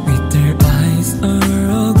with their eyes are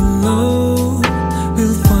aglow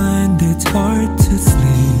will find it hard to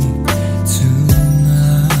sleep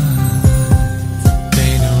tonight.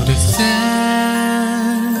 They know the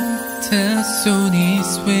Santa's on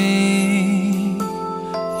his way.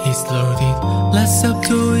 He's loaded lots of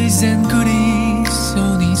toys and goodies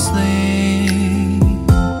on his sleigh,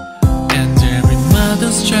 and every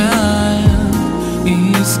mother's child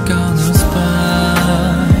is gonna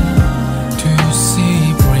spy to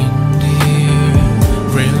see reindeer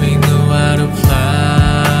really know how to fly.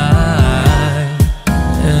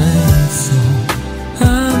 And so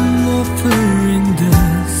I'm offering the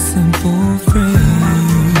simple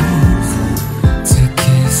phrase to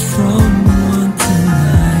kiss from 1 to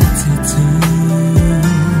 92.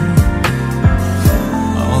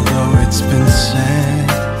 Although it's been said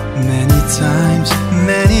many times,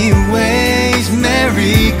 many ways,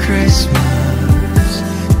 Merry Christmas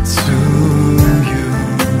to you.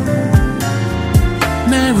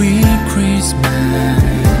 Merry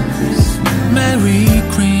Christmas, Merry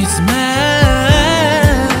Christmas,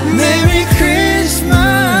 Merry Christmas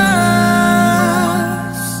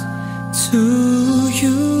to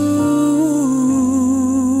you.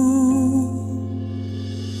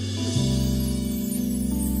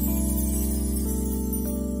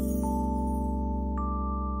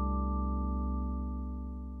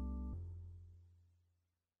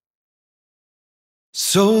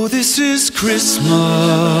 So this is Christmas,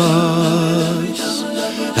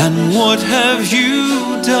 and what have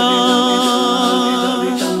you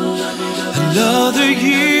done? Another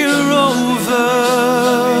year over,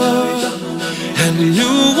 and a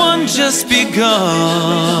new one just begun.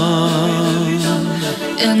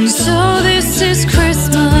 And so this is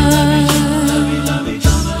Christmas.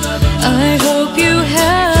 I hope you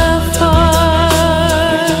have fun.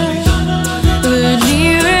 The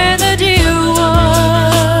near and the dear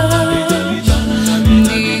one,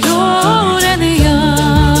 the old and the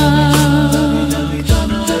young.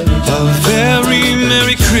 A very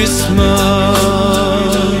Merry Christmas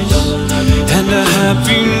and a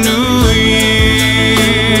Happy New Year.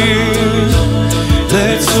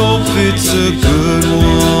 Let's hope it's a good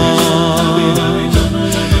one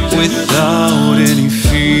without any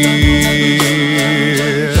fear.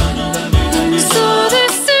 And so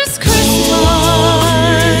this is Christmas,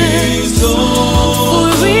 for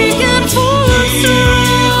weak and for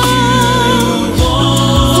strong,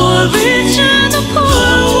 for rich and the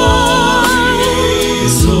poor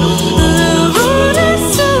ones. The road is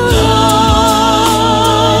so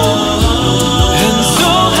long. And so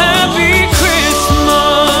Happy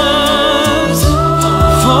Christmas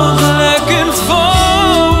for black and for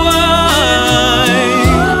white,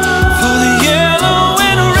 for the yellow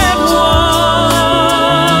and red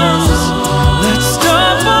ones. Let's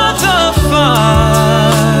stop all the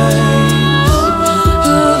fights. A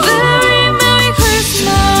very Merry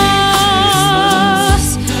Christmas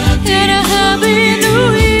and a Happy New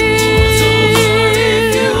Year.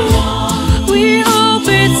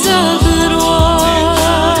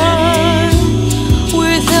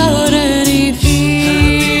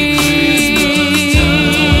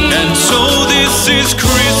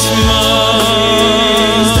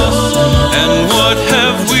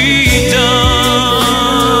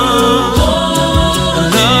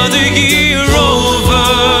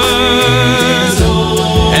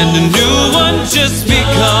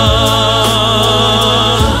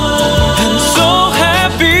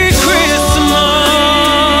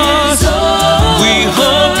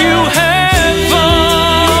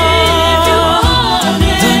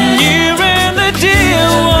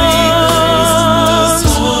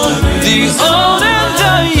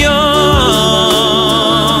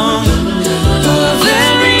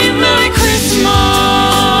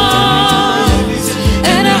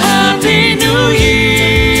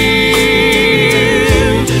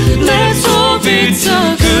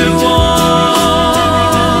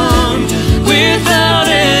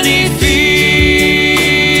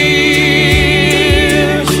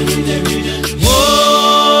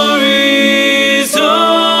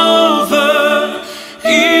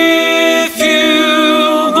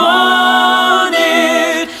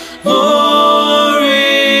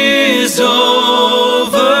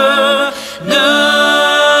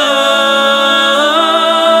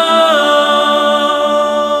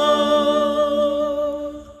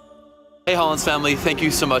 Collins family, thank you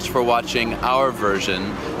so much for watching our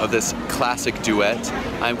version of this classic duet.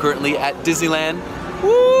 I'm currently at Disneyland.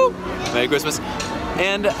 Woo! Merry Christmas.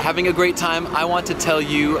 And having a great time. I want to tell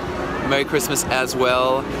you Merry Christmas as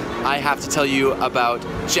well. I have to tell you about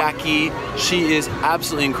Jackie. She is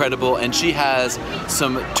absolutely incredible and she has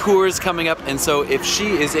some tours coming up, and so if she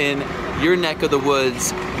is in your neck of the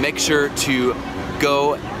woods, make sure to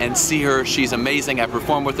go and see her. She's amazing. I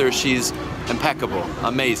performed with her. She's impeccable.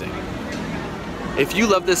 Amazing. If you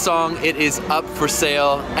love this song, it is up for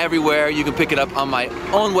sale everywhere. You can pick it up on my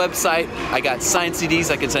own website. I got signed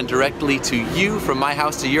CDs I can send directly to you from my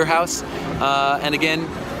house to your house. And again,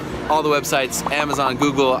 all the websites, Amazon,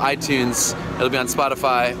 Google, iTunes, it'll be on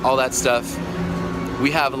Spotify, all that stuff.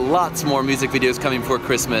 We have lots more music videos coming for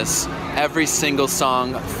Christmas. Every single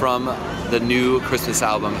song from the new Christmas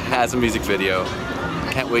album has a music video.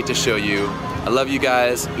 Can't wait to show you. I love you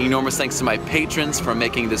guys. Enormous thanks to my patrons for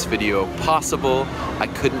making this video possible. I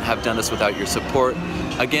couldn't have done this without your support.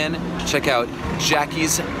 Again, check out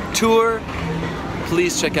Jackie's tour.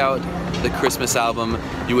 Please check out the Christmas album.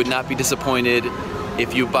 You would not be disappointed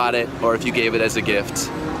if you bought it or if you gave it as a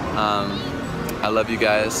gift. I love you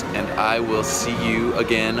guys, and I will see you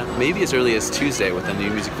again maybe as early as Tuesday with a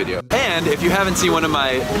new music video. And if you haven't seen one of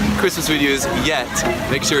my Christmas videos yet,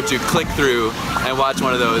 make sure to click through and watch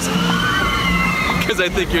one of those, because I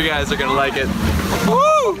think you guys are gonna like it.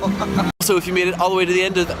 Woo! So if you made it all the way to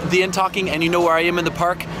the end talking and you know where I am in the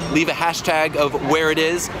park, leave a hashtag of where it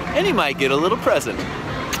is and you might get a little present.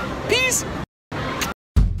 Peace!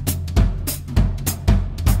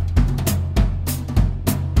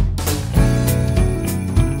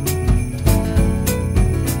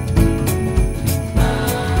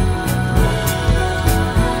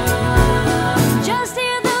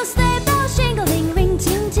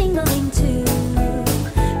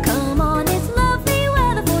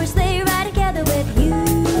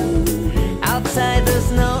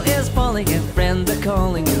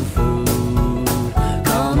 Calling you food.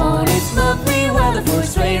 Come on, it's lovely weather for a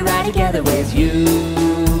sleigh ride together with you.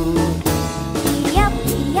 Yup,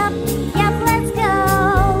 yup, yup, let's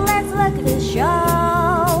go. Let's look at the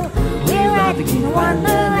show. We're riding in a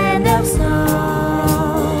wonderland of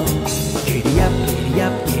snow. Giddy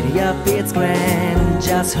up, it's grand.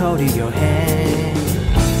 Just holding your hand.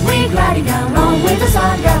 We're gliding down on with the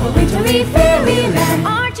sun, got a wintry fairyland.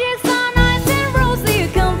 Aren't you so nice and rosy,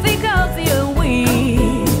 comfy, cozy, and we?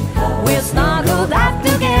 We're snuggled up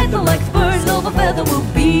together like birds of a feather will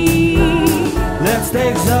be. Let's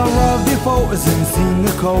take the road before us and sing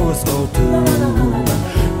a chorus or two.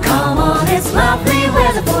 Come on, it's lovely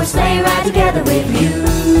weather for a sleigh ride together with you.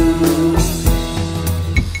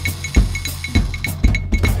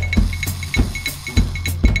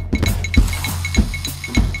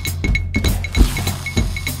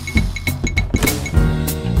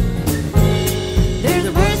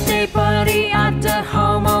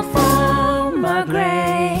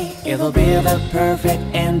 It'll be the perfect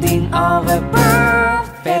ending of a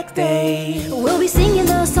perfect day. We'll be singing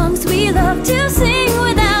the songs we love to sing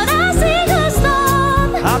without a single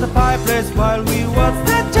stop. At the fireplace while we watch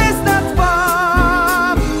the chestnuts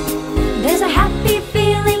pop. There's a happy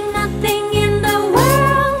feeling nothing in the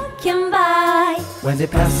world can buy. When they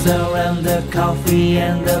pass around the coffee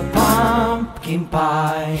and the pumpkin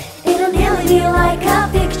pie. It'll nearly be like a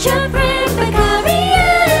picture frame by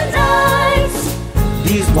Korean eyes.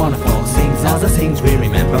 These wonderful things are the things we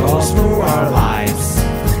remember all through our lives.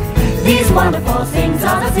 These wonderful things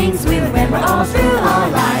are the things we remember all through our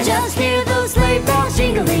lives. Just hear those sleigh bells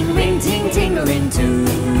jingling, ring, ting, tingling too.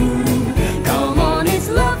 Come on, it's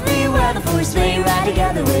lovely weather for a sleigh ride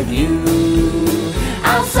together with you.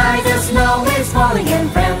 Outside the snow is falling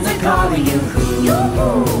and friends are calling you.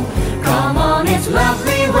 Yoo-hoo. Come on, it's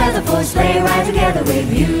lovely weather for a sleigh ride together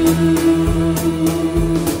with you.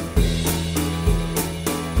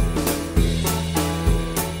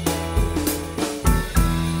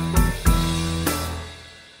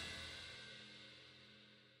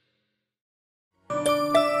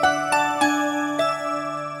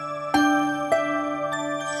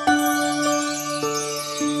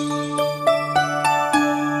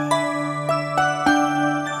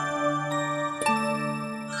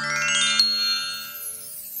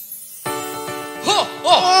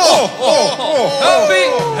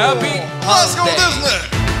 Happy Let's go Disney!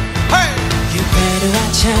 Hey! You better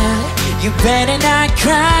watch out, you better not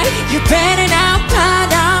cry, you better not pout,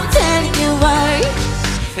 I'm telling you why.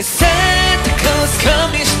 Santa Claus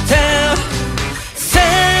coming to town,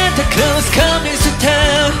 Santa Claus coming to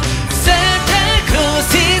town, Santa Claus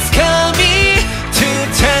is coming to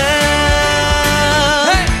town.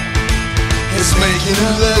 Hey! He's making looking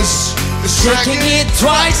at this, is checking it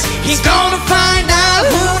twice. He's gonna find out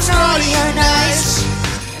who's naughty or nice.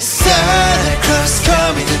 Santa Claus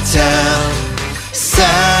coming to town.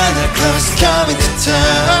 Santa Claus coming to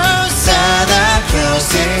town. Santa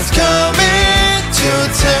Claus is coming to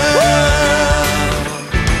town.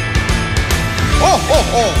 Oh,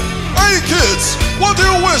 oh, oh. Hey kids, what do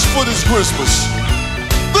you wish for this Christmas?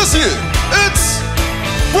 This year, it's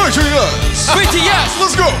Pretty Yes. Pretty Yes.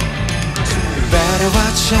 Let's go. You better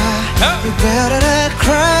watch out. You better not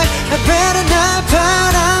cry. You better not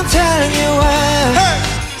pout. I'm telling you why. Hey.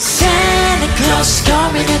 Santa Claus is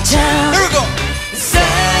coming to town. Here we go.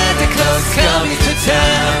 Santa Claus coming to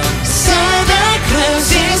town. Santa Claus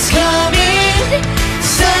is coming.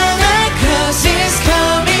 Santa Claus is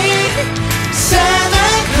coming. Santa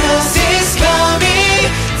Claus is coming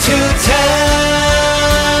to town.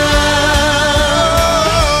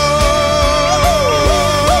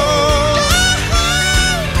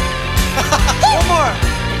 One more.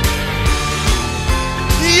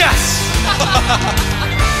 Yes.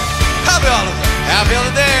 Happy holiday. Happy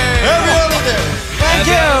holiday! Happy holiday. Thank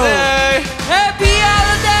you. Happy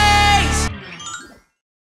holidays.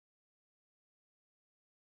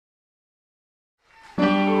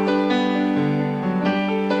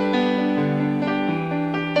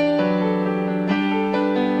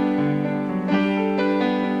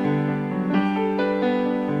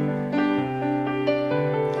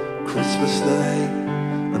 Christmas night,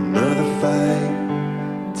 another fight.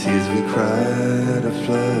 Tears we cried a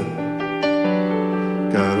flood.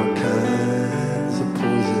 Got all kinds of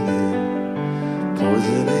poison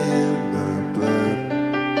in my blood.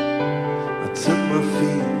 I took my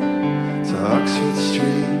feet to Oxford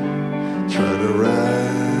Street, trying to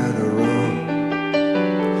right a wrong.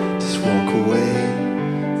 Just walk away,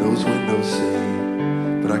 those windows say,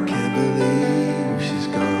 but I can't believe she's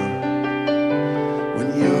gone. When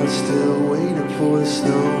you're still waiting for the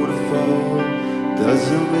snow to fall,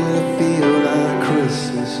 doesn't really feel like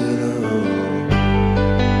Christmas at all.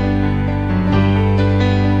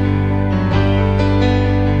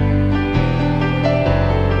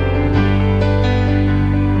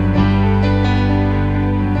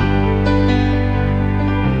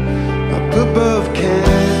 Up above,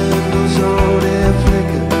 candles on their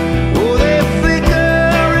flicker. Oh, they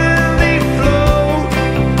flicker and they float.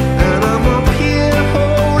 And I'm up here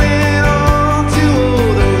holding on to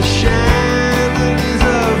all those chandeliers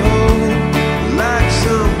of hope, like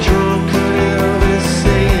some drunken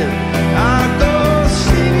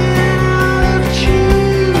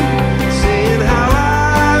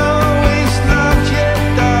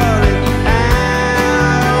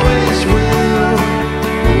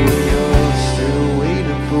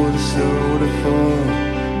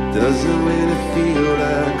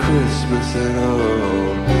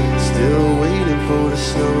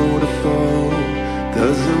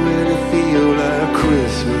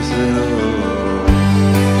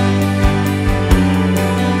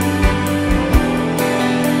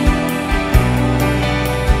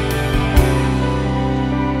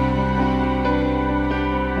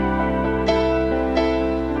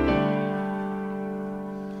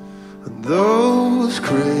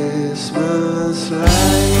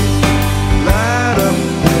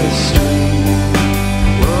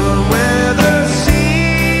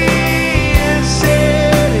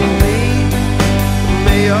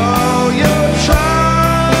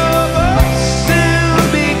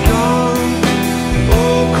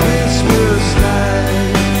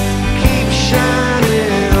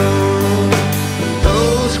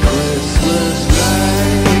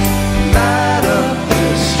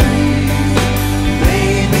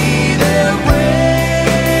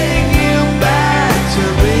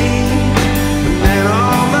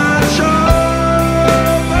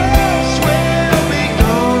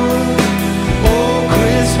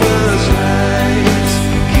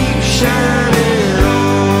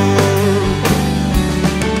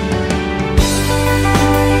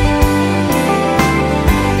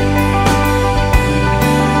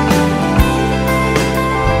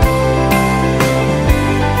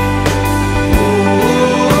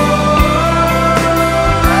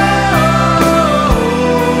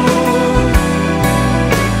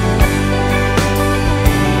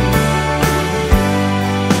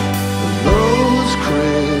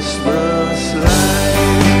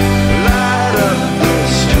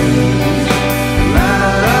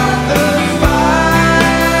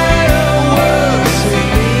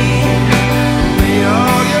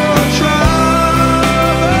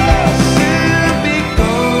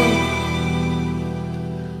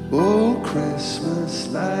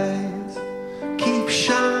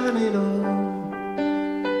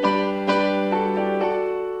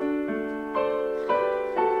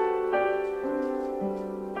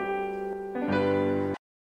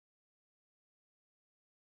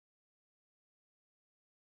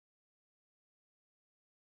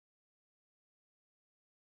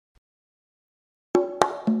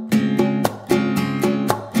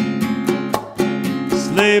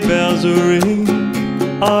sleigh bells will ring.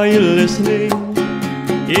 Are you listening?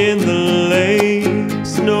 In the lane,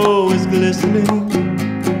 snow is glistening.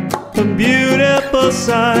 A beautiful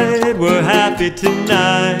sight, we're happy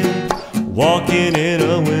tonight, walking in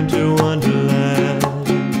a winter wonderland.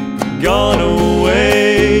 Gone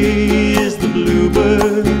away is the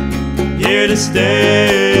bluebird, here to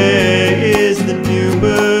stay is the new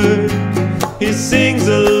bird. He sings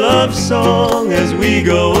a love song as we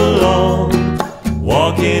go along,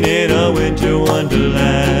 walking in a winter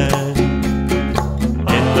wonderland.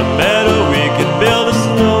 In the meadow we can build a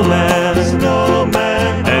snowman,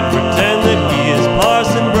 and pretend that he is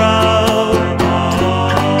Parson Brown.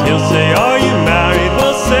 He'll say, are you married?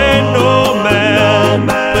 We'll say, no man,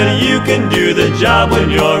 but you can do the job when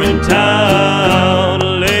you're in town.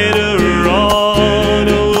 Later on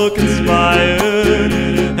we'll conspire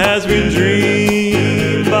as we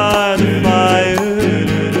dream by the fire,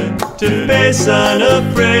 to face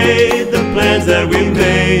unafraid the plans that we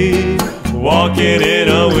made, walking in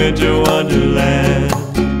a winter wonderland.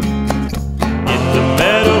 In the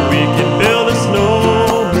meadow we can build a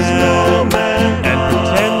snowman, and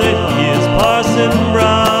pretend that he is Parson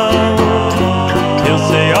Brown. He'll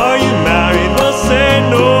say, are you married? We'll say,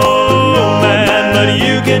 no man, but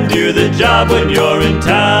you can do the job when you're in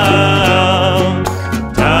town.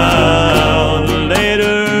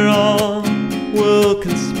 Later on we'll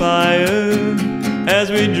conspire as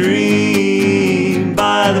we dream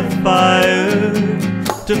by the fire,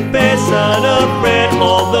 to face unafraid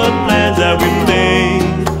all the plans that we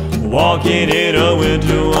made, walking in a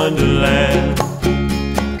winter wonderland,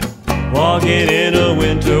 walking in a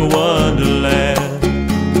winter wonderland,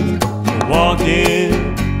 walking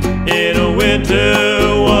in a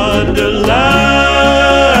winter wonderland.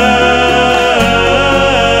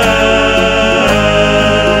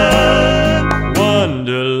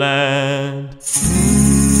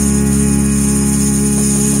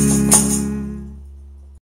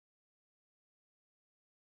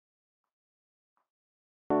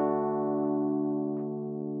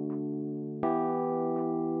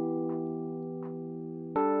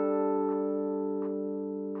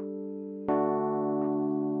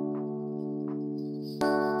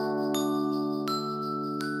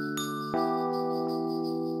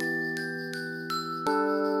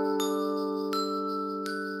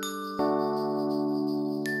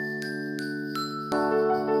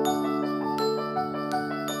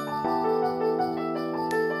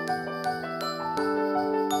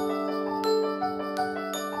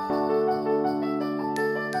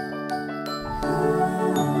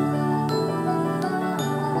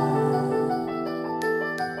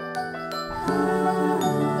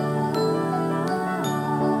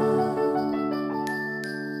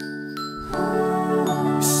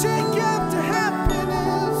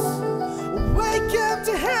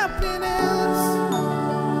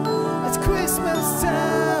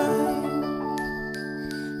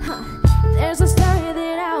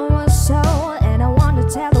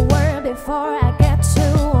 Before I get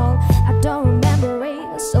too old, I don't remember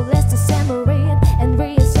it, so let's disassemble it and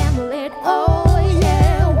reassemble it. Oh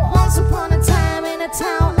yeah, once upon a time in a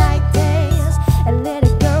town like this, a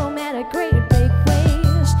little girl made a great big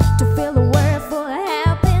wish to fill the world full of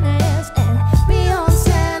happiness and beyond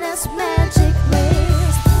Santa's magic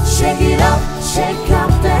list. Shake it up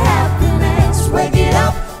the happiness. Wake it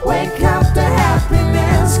up the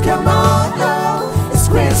happiness. Come on, oh, it's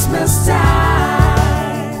Christmas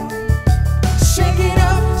time. Shake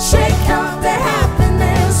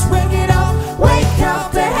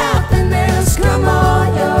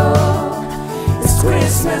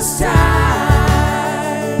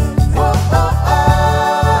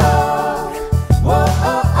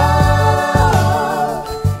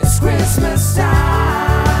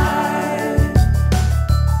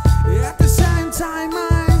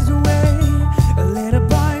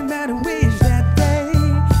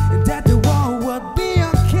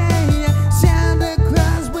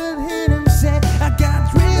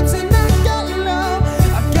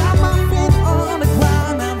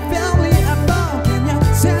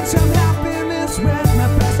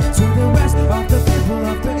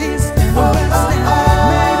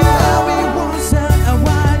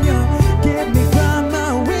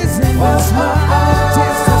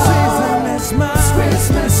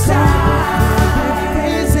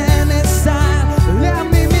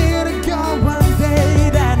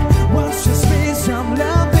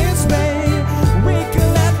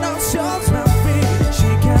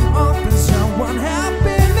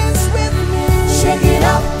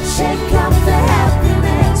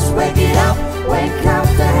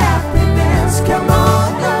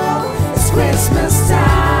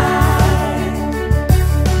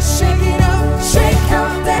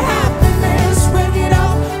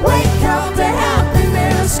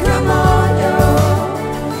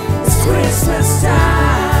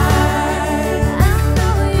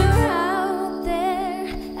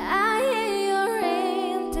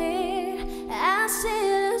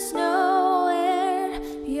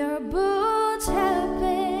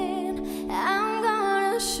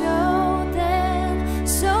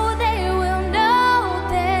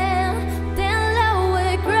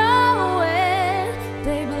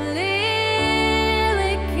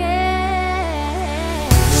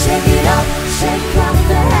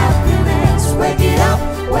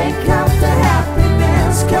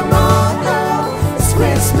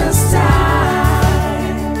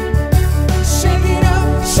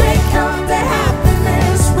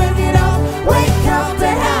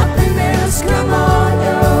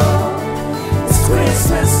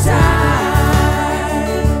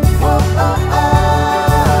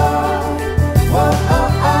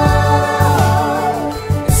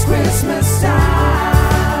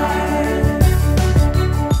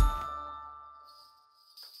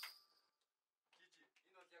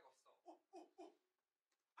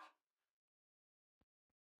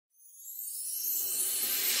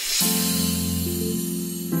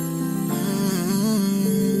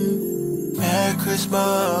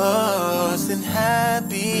Christmas and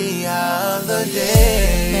happy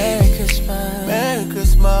holidays. Merry Christmas. Merry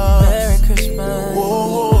Christmas. Merry Christmas.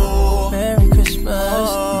 Whoa. Merry Christmas.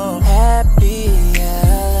 Happy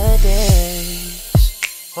holidays.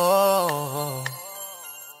 Oh.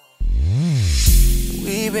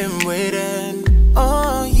 We've been waiting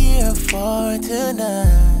all year for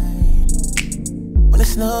tonight, when the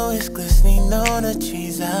snow is glistening on the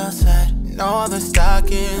trees outside, and all the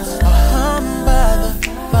stockings are hung by the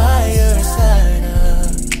fireside,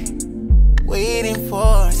 waiting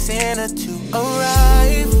for Santa to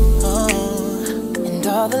arrive. And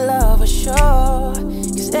all the love was sure,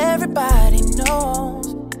 'cause everybody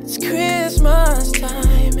knows it's Christmas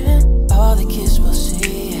time, and all the kids will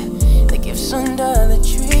see the gifts under the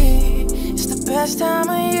tree. It's the best time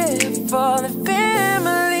of year for the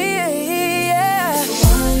family, yeah. It's a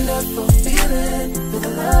wonderful feeling, with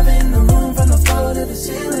the love in the room from the floor to the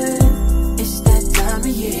ceiling. It's that time of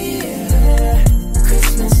year,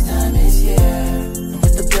 Christmas time is here, and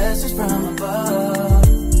with the blessings from above,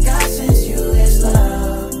 God sends you His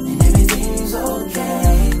love, and everything's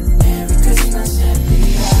okay. Merry Christmas, happy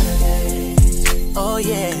holidays. Oh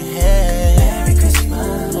yeah. Merry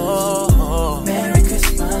Christmas. Oh. Merry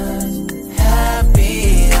Christmas.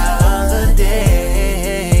 Happy holidays.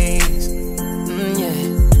 Yeah.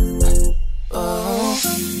 Oh,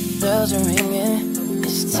 bells are ringing.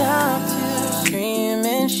 It's time to scream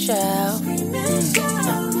and shout.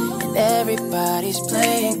 And everybody's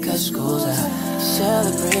playing 'cause school's out,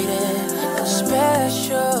 celebrating those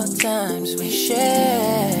special times we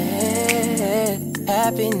share.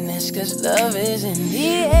 Happiness 'cause love is in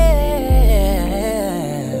the air,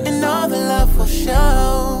 and all the love will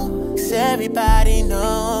show, 'cause everybody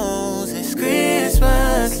knows it's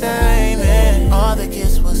Christmas time, and all the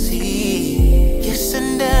kids will see gifts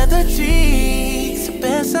under the tree. It's the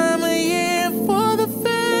best time of year for the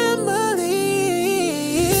family.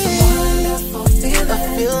 It's a wonderful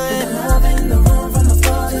feeling, the love in the room from the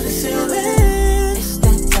floor to the ceiling. It's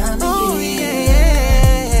that time of year,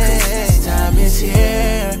 yeah. Christmas time is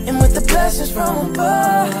here, and with the blessings from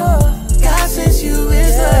above, God sends you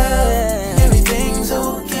His love. Everything's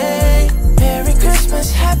okay. Merry Christmas,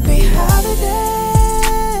 happy holidays.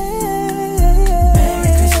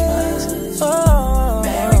 Merry Christmas. Oh.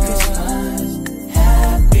 Merry Christmas,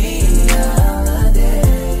 happy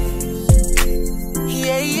holidays.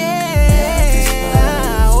 Yeah, yeah.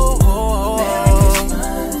 Merry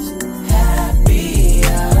Christmas, happy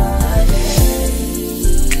holidays.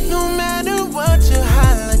 No matter what your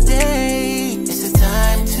holiday, it's the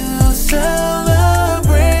time to celebrate.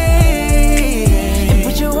 And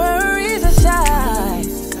put your worries aside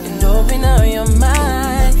and open up your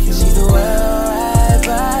mind. See the world right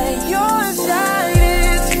by your side.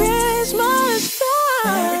 It's Christmas time.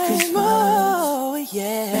 Merry Christmas. Oh,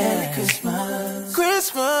 yeah. Merry Christmas.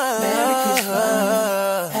 Christmas. Merry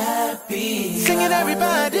Christmas. Happy. Sing it,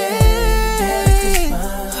 everybody. Merry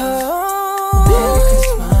Christmas. Oh. Merry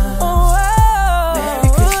Christmas. Oh. Merry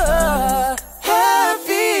Christmas.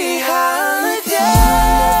 Happy holidays.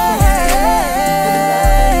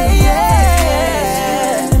 Yeah.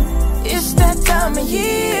 It's that time of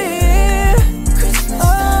year. Christmas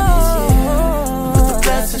time is here, with the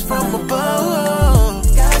blessings from above.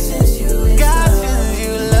 God sends you His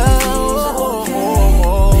love.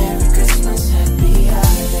 Merry Christmas, happy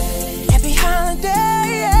holidays. Happy holiday,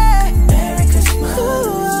 yeah. Merry Christmas.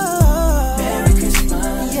 Merry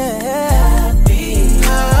Christmas, yeah. Happy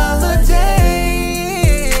holiday.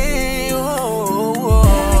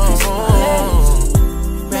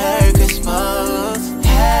 Merry Christmas,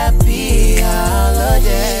 happy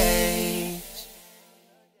holidays.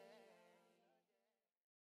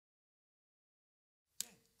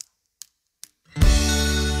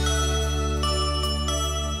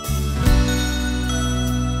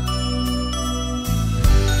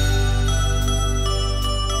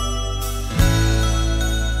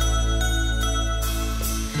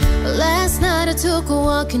 Last night I took a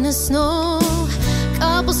walk in the snow.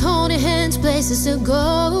 Couples holding hands, places to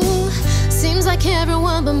go. Seems like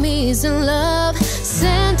everyone but me is in love.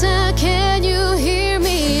 Santa, can you hear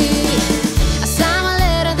me? I signed my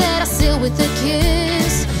letter that I sealed with a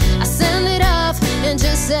kiss. I sent it off and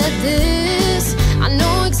just said this: I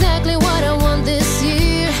know exactly what I want this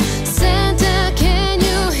year. Santa, can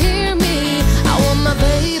you hear me? I want my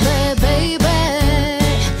baby, baby.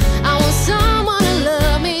 I want someone to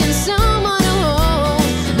love me and someone to hold.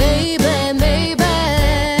 Baby, baby,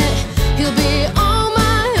 he'll be on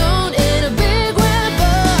my own in a big red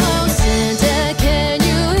boat. Santa, can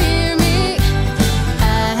you hear me?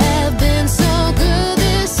 I have been so good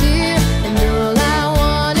this year, and all I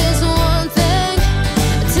want is one thing.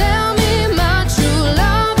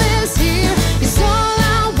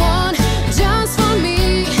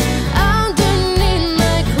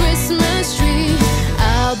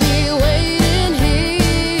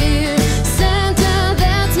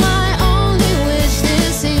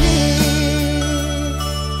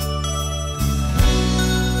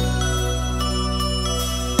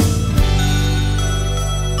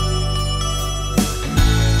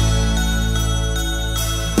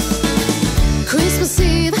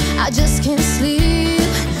 to sleep.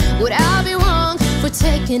 Would I be wrong for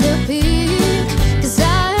taking a peek? 'Cause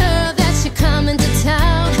I heard that you're coming to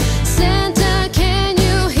town. Santa, can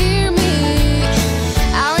you hear me?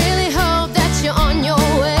 I really hope that you're on your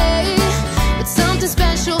way with something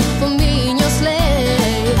special for me in your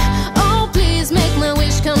sleigh. Oh, please make my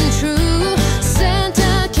wish come true.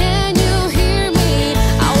 Santa, can you hear me?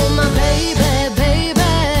 I want my baby,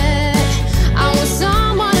 baby. I want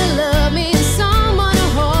someone to love me and someone to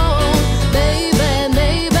hold. Baby,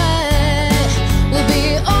 maybe we'll be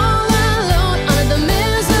all alone under the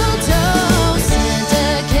mistletoe. Santa,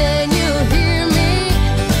 can you hear me?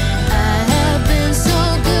 I have been so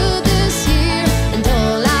good this year, and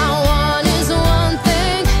all I want is one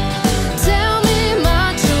thing. Tell me my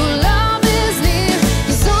true love is near.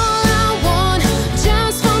 'Cause all I want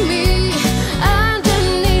just for me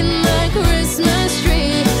underneath my Christmas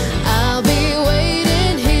tree. I'll be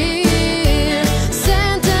waiting here.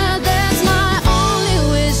 Santa, that's my only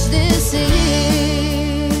wish this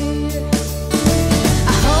year.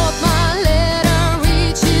 I hope my letter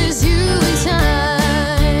reaches you in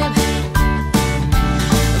time.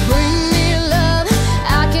 Bring me love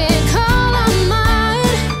I can call on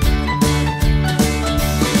mine.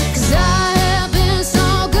 'Cause I have been so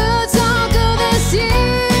good this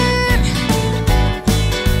year.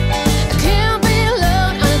 I can't be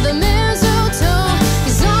alone under the mistletoe.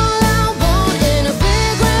 'Cause all I want in a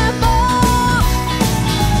big red bowl.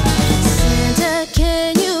 Santa, can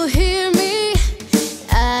you hear me?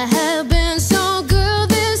 I have been so good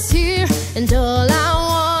this year, and all I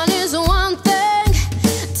want is one thing.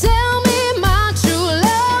 Tell me my true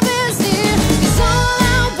love is near. 'Cause all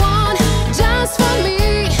I want just for me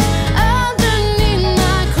underneath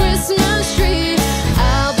my Christmas tree.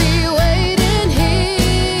 I'll be waiting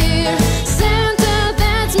here. Santa,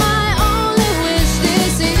 that's my only wish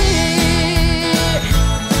this year.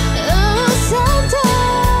 Oh, Santa,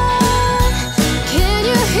 can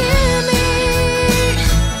you hear me?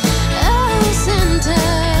 Oh, Santa.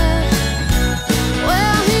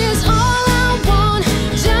 Well, here's all I want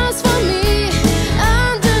just for me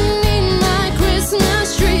underneath my Christmas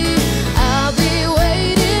tree. I'll be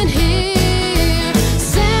waiting here.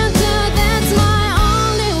 Santa, that's my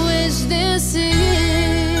only wish this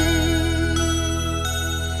year.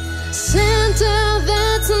 Santa,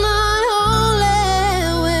 that's my only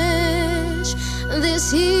wish this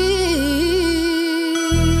year.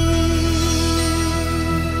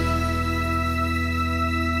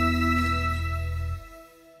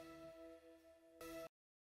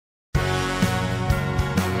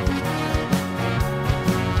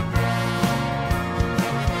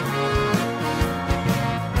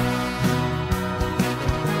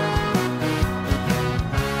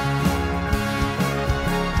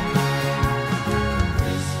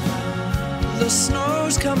 The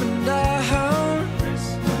snow's coming down.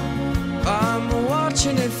 I'm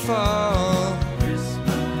watching it fall.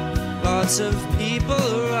 Lots of people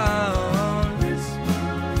around.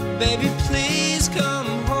 Baby, please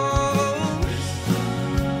come home.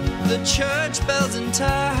 The church bells in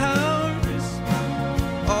town,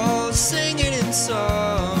 all singing in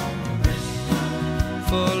song,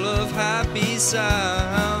 full of happy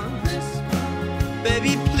sounds.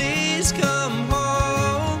 Baby, please come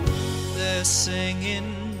home. They're singing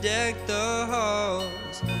Deck the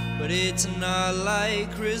Halls, but it's not like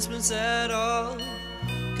Christmas at all.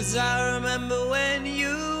 'Cause I remember when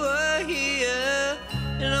you were here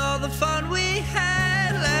and all the fun we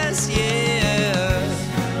had last year.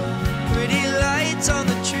 Pretty lights on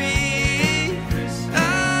the tree,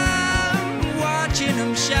 I'm watching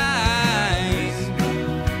them shine.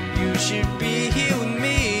 You should be here with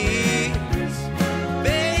me.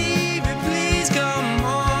 Baby, please come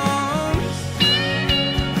home.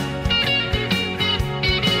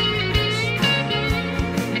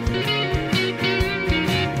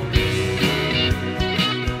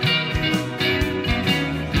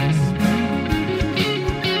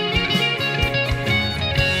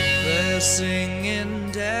 They're singing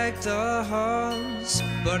Deck the Halls,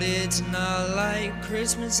 but it's not like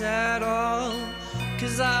Christmas at all.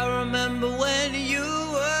 'Cause I remember when you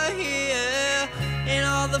were here and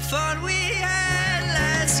all the fun we had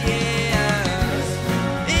last year.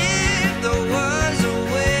 If there was a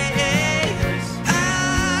way,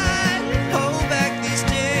 I'd hold back these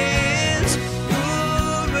tears.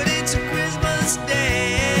 Ooh, but it's a Christmas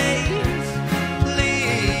day.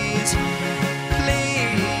 Please,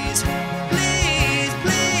 please, please,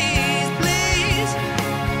 please, please.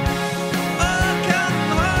 Oh, come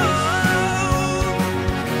home.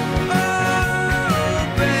 Oh,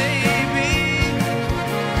 baby.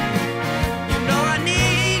 You know I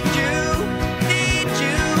need you.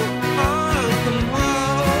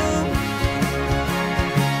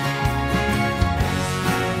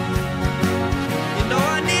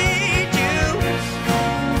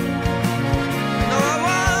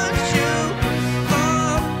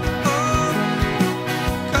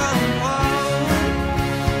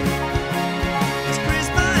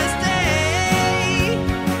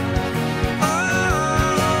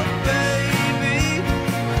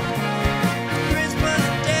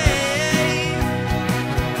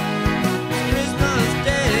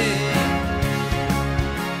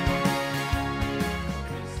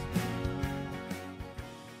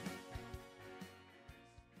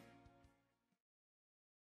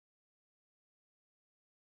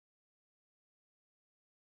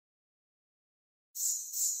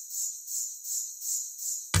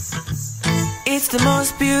 It's the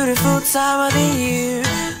most beautiful time of the year.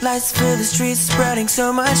 Lights fill the streets, spreading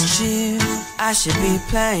so much cheer. I should be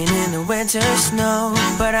playing in the winter snow,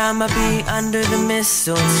 but I'ma be under the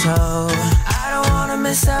mistletoe. I don't wanna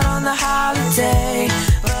miss out on the holiday,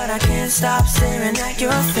 but I can't stop staring at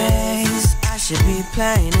your face. I should be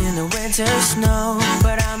playing in the winter snow,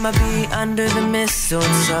 but I'ma be under the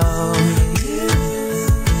mistletoe.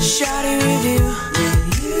 Shawty with you,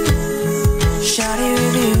 shawty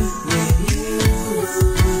with you,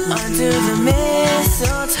 under the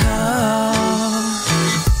mistletoe.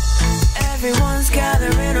 Everyone's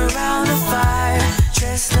gathering around the fire,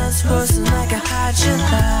 chestnuts roasting like a hot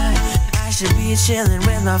July. I should be chilling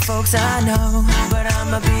with my folks I know, but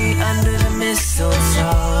I'ma be under the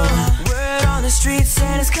mistletoe. Word on the street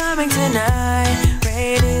said it's coming tonight.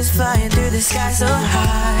 Rain is flying through the sky so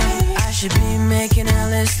high. I should be making a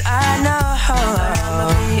list, I know, but I'ma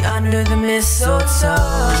be under the mistletoe.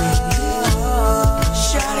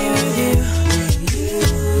 Shawty with you,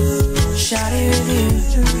 shawty with you,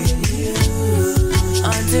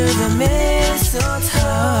 under the mistletoe.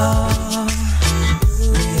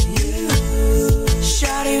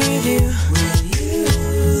 Shawty with you,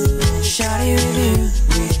 shawty with you,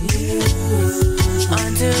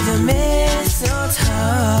 under the mistletoe.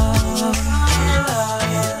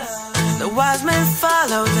 The wise men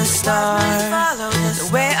follow the star, the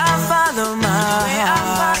way I follow my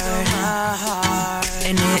heart,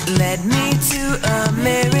 and it led me to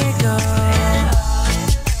America.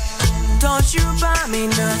 Don't you buy me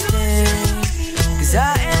nothing, 'cause I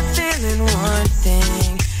am feeling one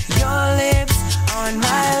thing. Your lips on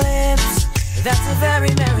my lips, that's a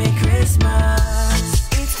very Merry Christmas.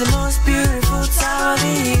 It's the most beautiful time of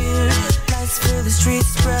the year. Lights fill the streets,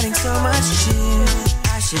 spreading so much cheer.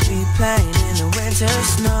 I should be playing in the winter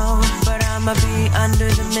snow, but I'ma be under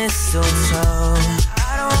the mistletoe.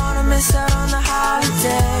 I don't wanna miss out on the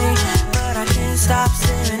holiday, but I can't stop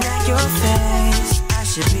staring at your face. I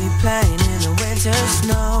should be playing in the winter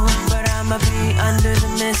snow, but I'ma be under the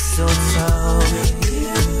mistletoe.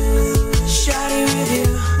 Shawty with you,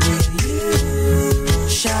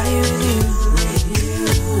 shawty with you,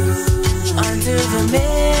 under the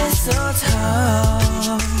mistletoe.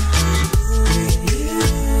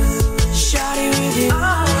 Shawty with you,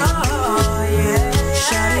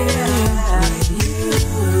 shawty with you,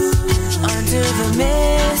 under the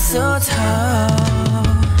mistletoe.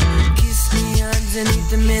 Kiss me underneath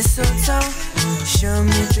the mistletoe. Show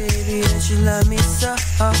me, baby, that you love me so.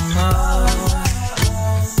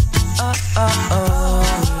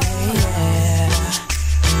 Yeah.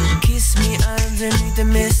 Kiss me underneath the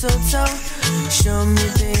mistletoe. Show me,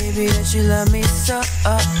 baby, that you love me so.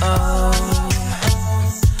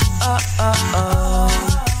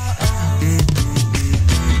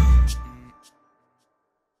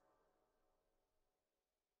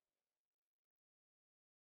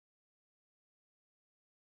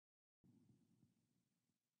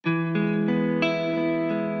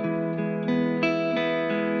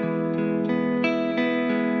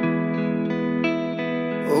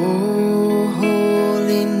 Oh,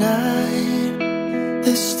 holy night,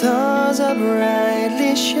 the stars are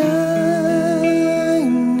brightly shining.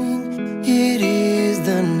 It is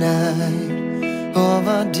the night of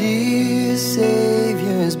our dear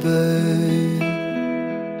Savior's birth.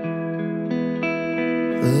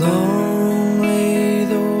 Long lay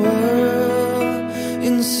the world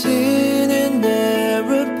in sin and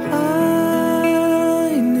error pining,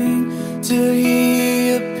 till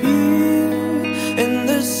He appeared and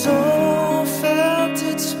the soul felt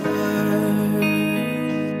its worth.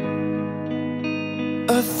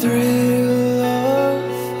 A thrill of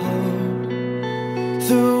hope,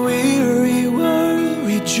 the weary world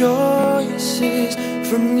rejoices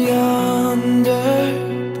from yonder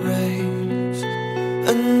praise.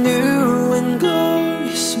 A new and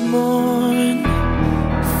glorious morn.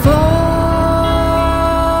 Fall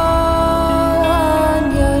on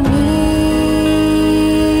your knees.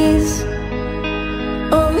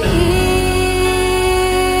 Oh, hear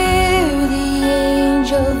the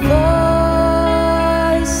angel voices.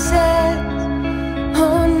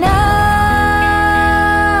 Oh, night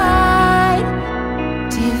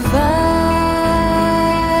divine.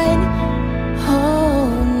 Oh,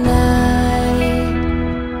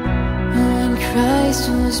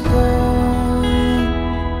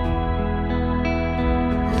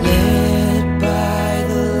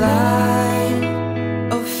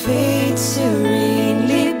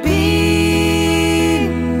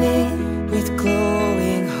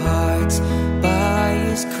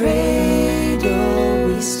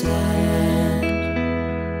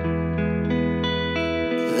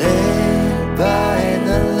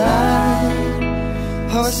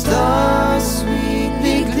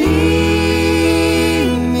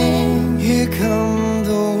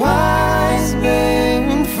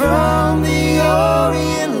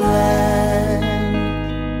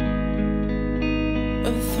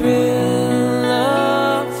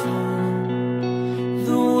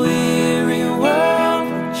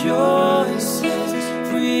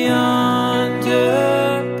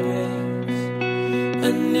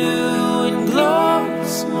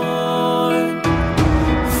 once more.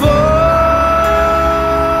 Fall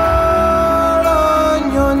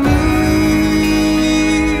on your knees.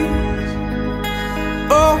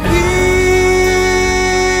 Oh, hear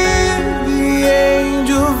the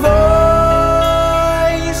angel voices.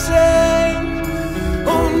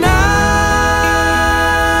 Oh, night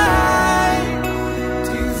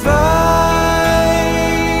divine.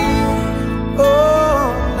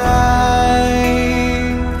 Oh,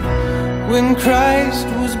 night when Christ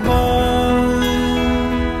was born.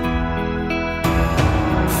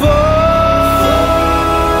 Fall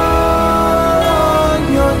on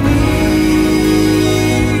your knees.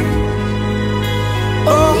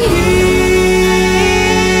 Oh, hear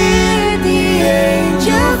the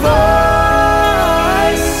angel voices.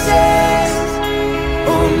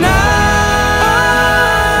 Oh,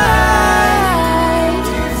 night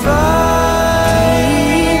divine.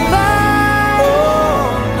 Oh,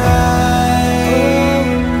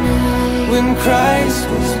 night when Christ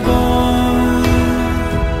was born.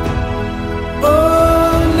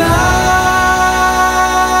 Oh, night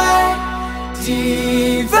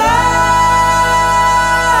divine.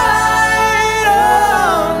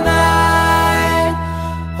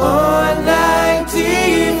 Oh, night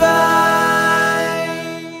divine.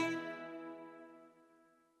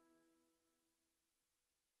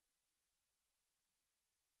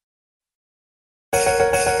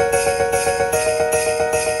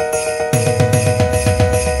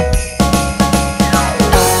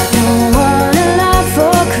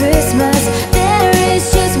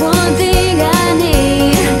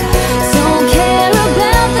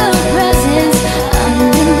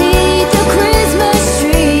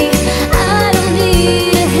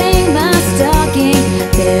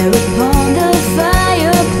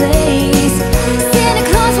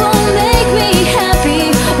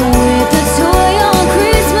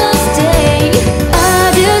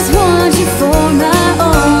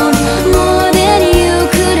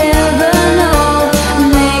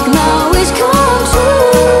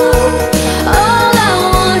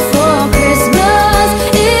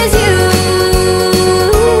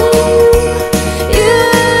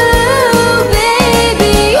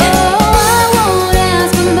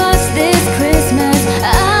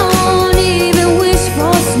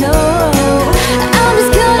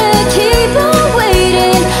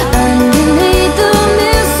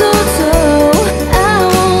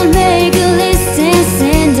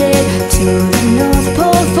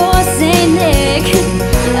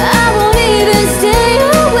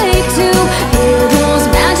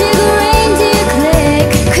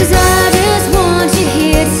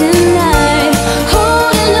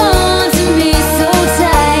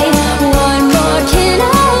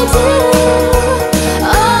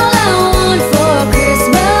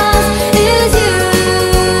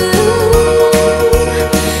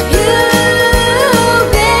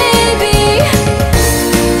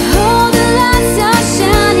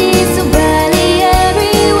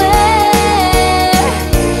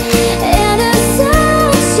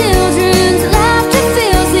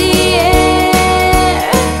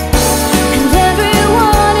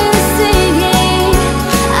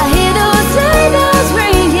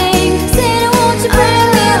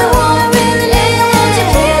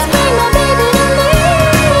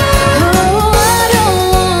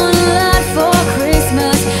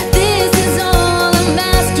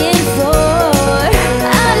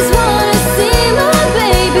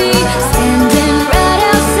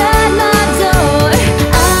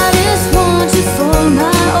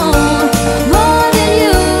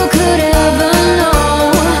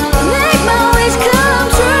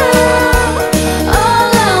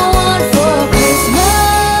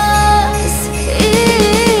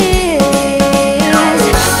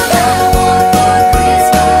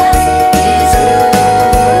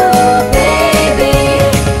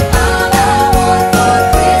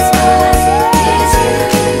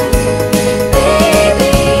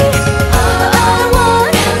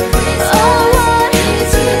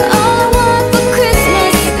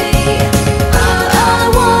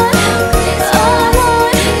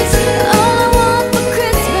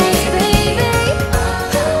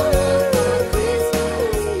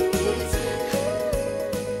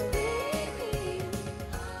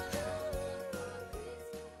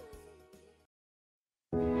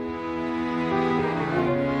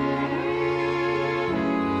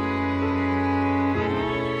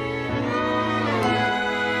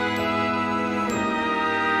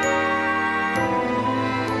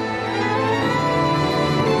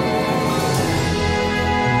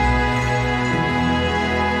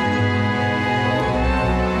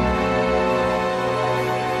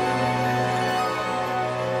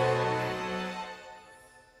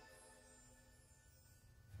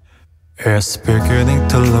 It's beginning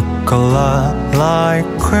to look a lot like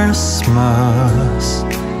Christmas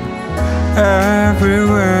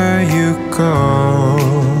everywhere you go.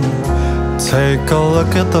 Take a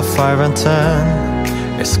look at the 5 and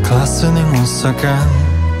 10. It's glistening once again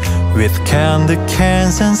with candy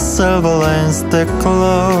canes and silver lanes that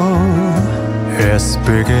glow. It's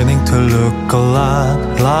beginning to look a lot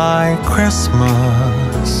like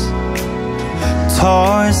Christmas.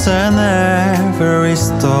 Toys in every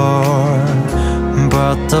store,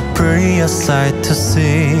 but the prettiest sight to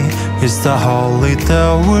see is the holly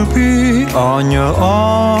that will be on your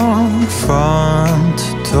own front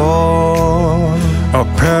door. A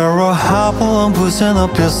pair of hobble boots and a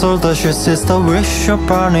pistol that she sees the wish of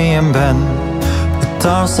Barney and Ben. A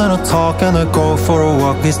dance and a talk and a go for a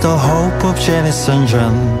walk is the hope of Janice and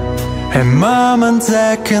Jen. And mom and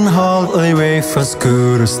dad can hardly wait for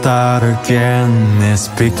school to start again. It's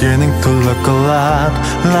beginning to look a lot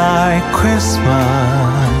like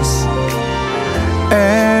Christmas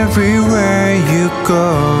everywhere you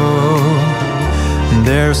go.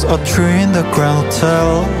 There's a tree in the Grand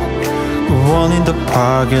Hotel, one in the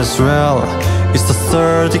park as well. It's the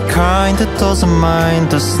sturdy kind that doesn't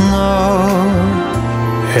mind the snow.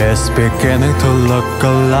 It's beginning to look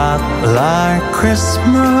a lot like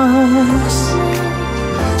Christmas.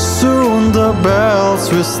 Soon the bells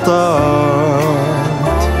will start,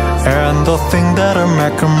 and the thing that'll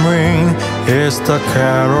make them ring is the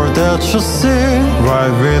carol that you sing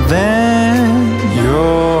right within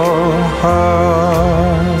your heart.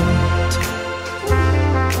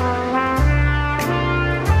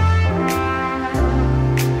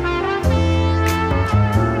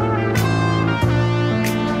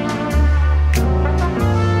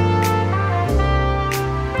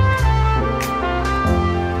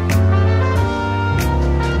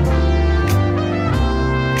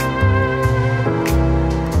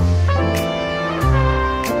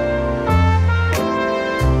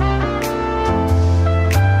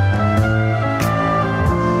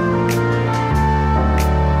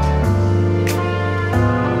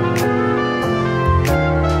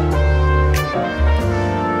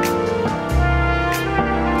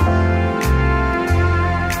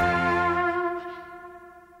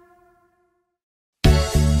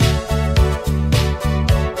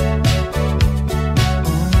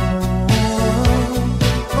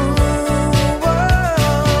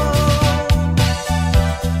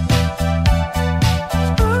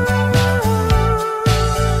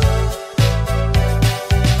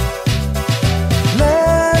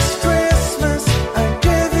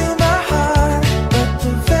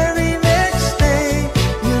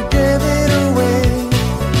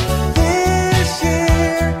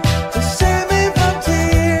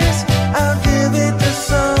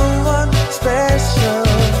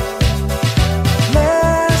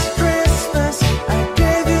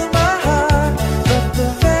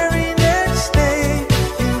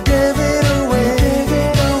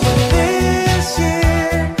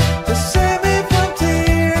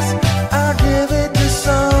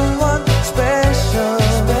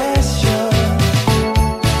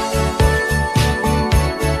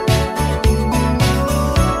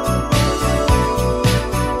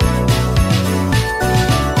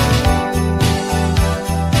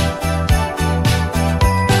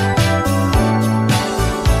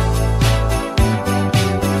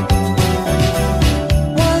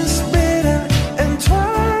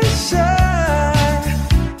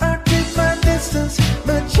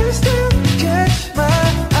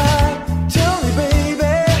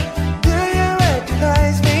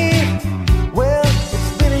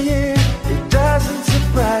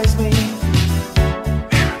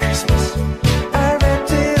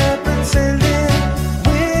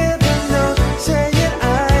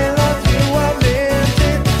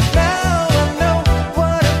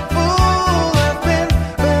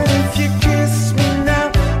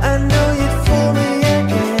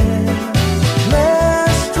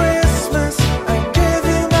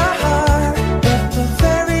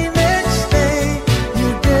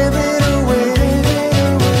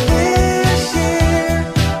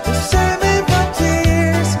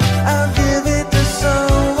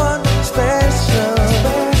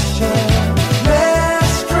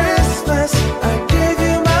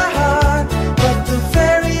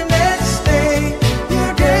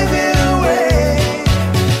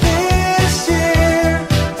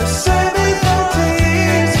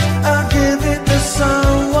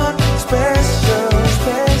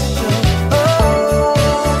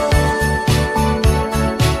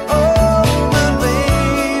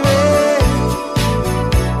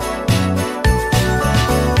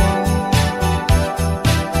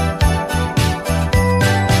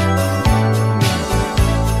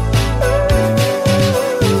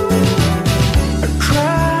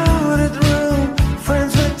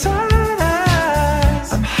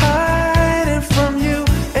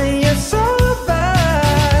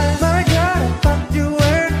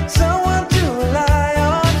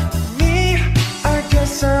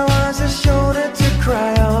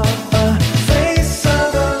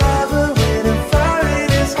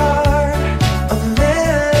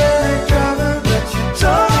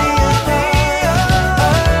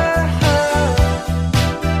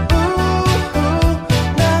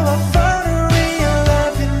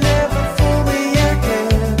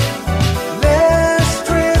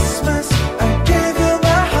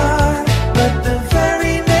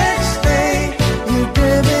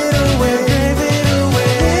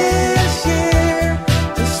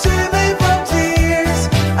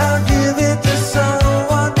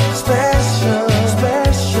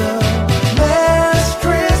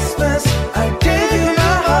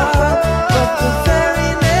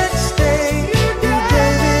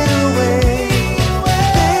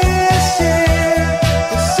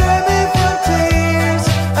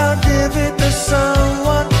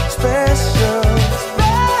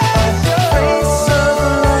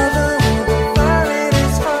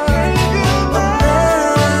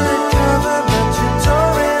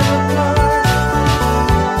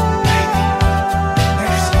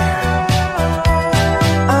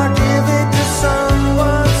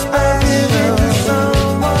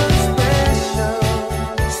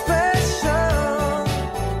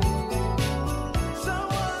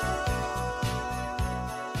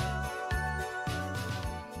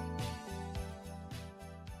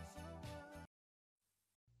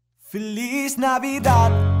 Feliz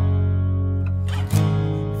Navidad,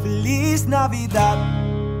 Feliz Navidad,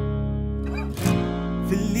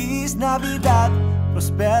 Feliz Navidad,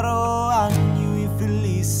 prospero año y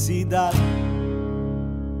felicidad.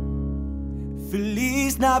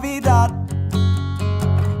 Feliz Navidad,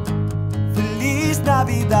 Feliz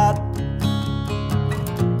Navidad,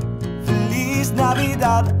 Feliz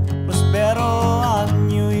Navidad, prospero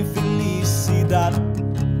año y felicidad.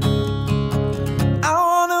 I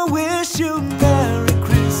wanna wish you Merry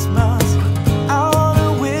Christmas. I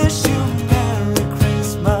wanna wish you Merry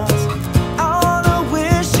Christmas. I wanna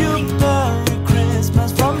wish you Merry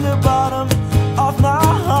Christmas from the bottom of my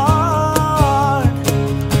heart.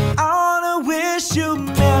 I wanna wish you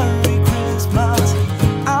Merry Christmas.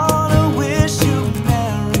 I wanna wish you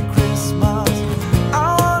Merry Christmas.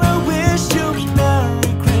 I wanna wish you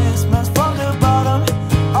Merry Christmas from the bottom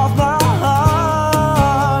of my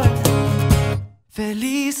heart.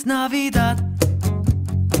 Feliz Navidad,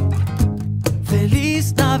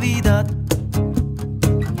 Feliz Navidad,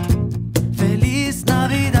 Feliz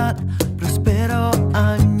Navidad, prospero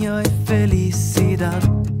año y felicidad.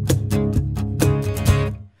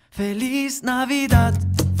 Feliz Navidad,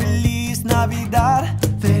 Feliz Navidad,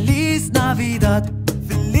 Feliz Navidad,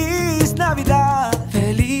 Feliz Navidad,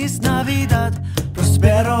 Feliz Navidad,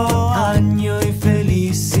 prospero año y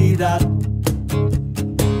felicidad.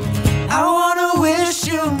 I wanna wish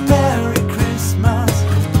you Merry Christmas.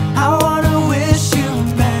 I wanna wish you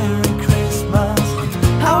Merry Christmas.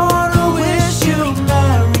 I wanna wish you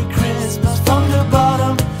Merry Christmas from the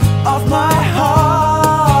bottom of my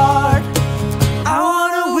heart. I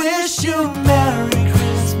wanna wish you Merry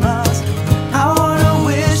Christmas. I wanna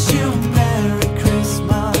wish you Merry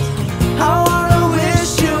Christmas. I wanna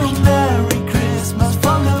wish you Merry Christmas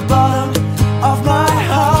from the bottom of my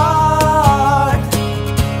heart.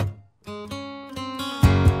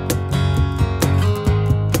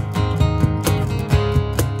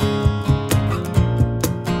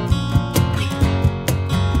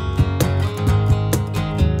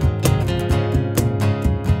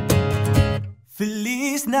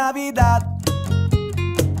 Feliz Navidad,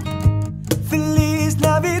 Feliz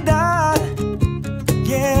Navidad,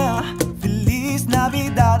 yeah, Feliz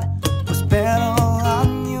Navidad, prospero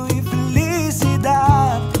año y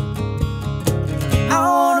felicidad. I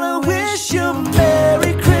wanna wish you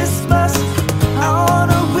Merry Christmas. I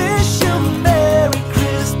wanna wish you Merry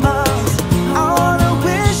Christmas. I wanna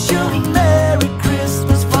wish you Merry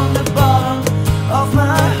Christmas from the bottom of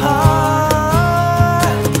my heart.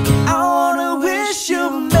 I wanna wish you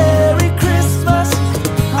Merry Christmas.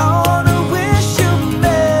 I wanna wish you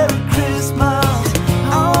Merry Christmas.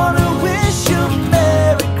 I wanna wish you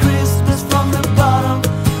Merry Christmas from the bottom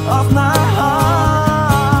of my heart.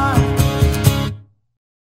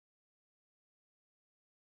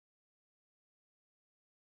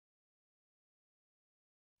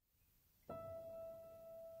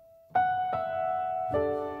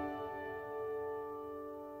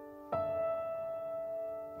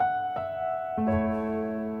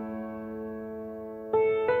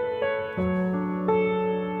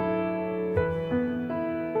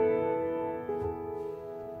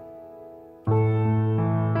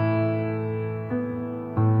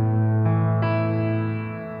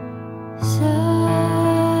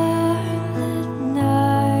 Silent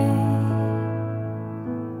night,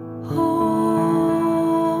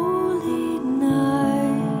 holy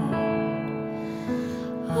night,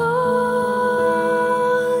 all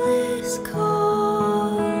is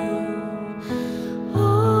calm,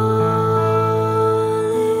 all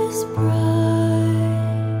is bright.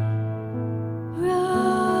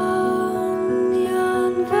 Round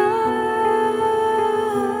yon virgin,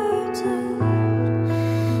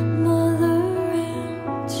 mother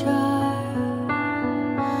and child,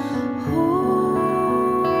 holy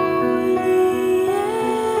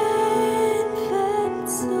infant,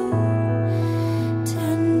 so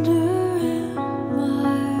tender and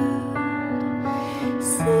mild,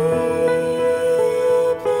 sleep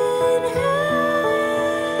in heavenly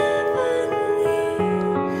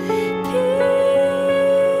peace.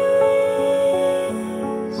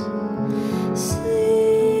 Sleep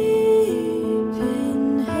in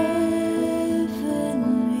heavenly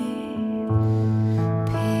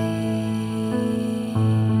peace.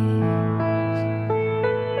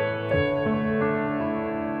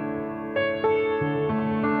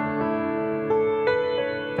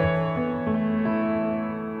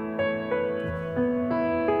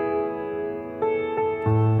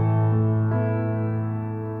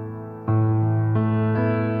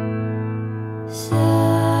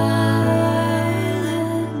 Silent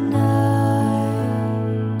night,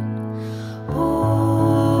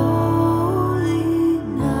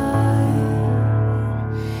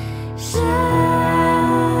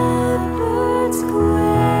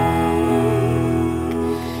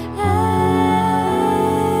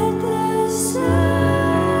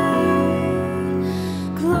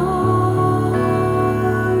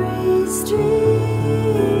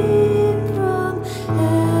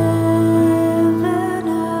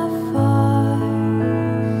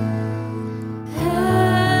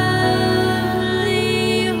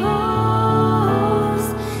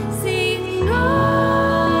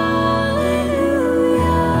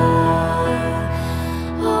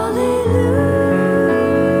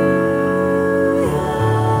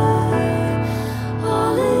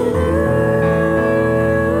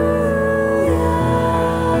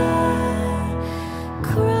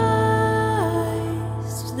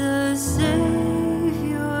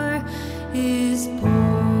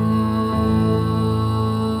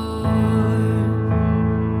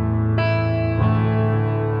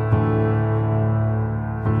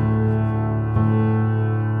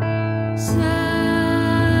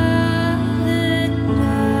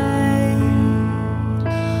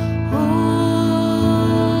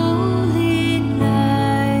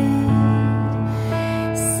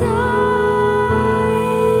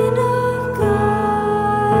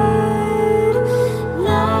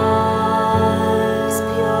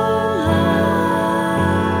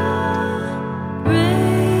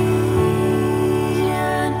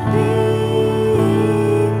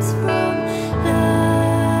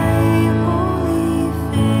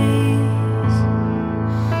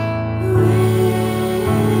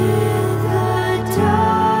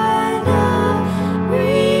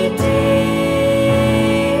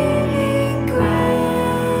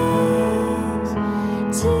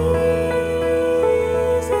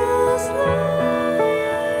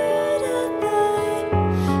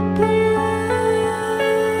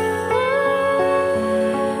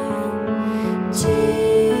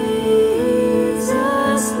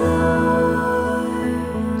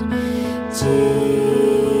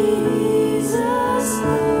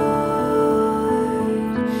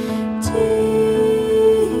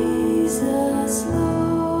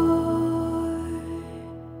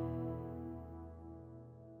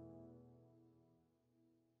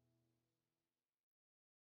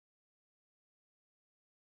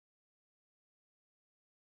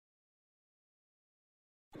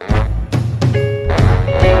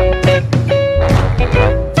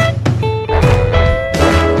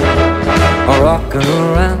 Walking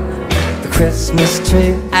around the Christmas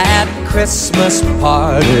tree at the Christmas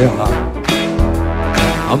party hop.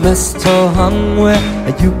 A mistletoe hung where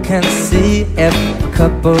you can see if a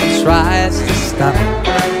couple tries to stop.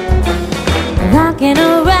 Rocking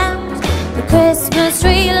around the Christmas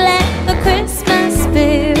tree, let the Christmas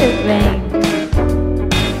spirit reign.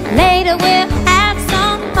 Later we'll have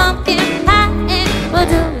some pumpkin pie and we'll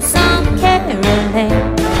do some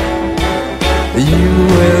caroling. You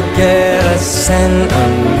will get a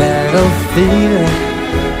sentimental feeling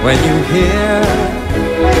when you hear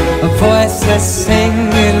a voices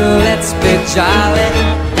singing, let's be jolly.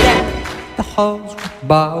 Yeah, the whole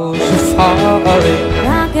boughs are falling.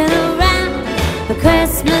 Rocking around the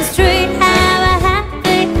Christmas tree, have a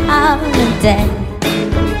happy holiday.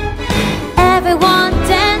 Everyone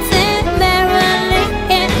dancing merrily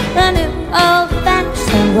in the new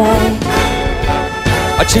old-fashioned way.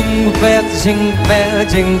 A jingle bell,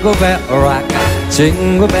 jingle bell rock.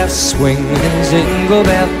 Jingle bells swing and jingle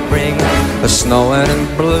bell ring. The snowing and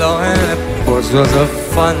blowing, of course, was a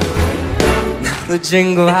fun. The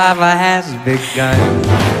jingle hopper has begun.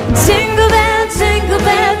 Jingle bell, jingle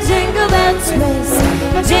bell, jingle bell twist.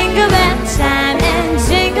 Jingle bell chime and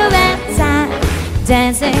jingle bell time.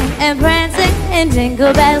 Dancing and prancing in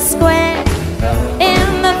Jingle Bell Square.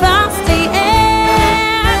 In the frosty air.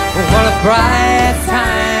 What a bright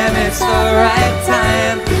time, it's the right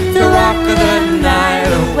time to walk the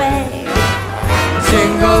night away.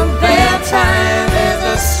 Jingle bell time is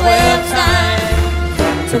a swell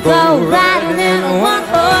time to go riding in a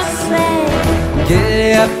one-horse sleigh.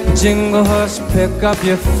 Giddy up, jingle horse, pick up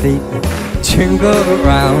your feet, jingle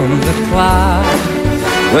around the clock.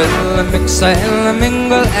 With the mixer and the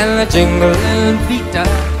mingle and the jingle and the beat,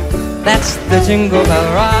 that's the Jingle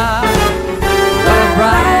Bell Rock. What a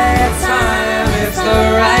bright time, it's the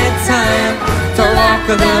right time to walk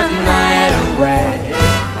the night away.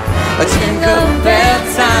 A jingle bell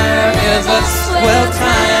time is a swell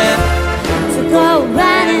time to go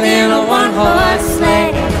riding in a one-horse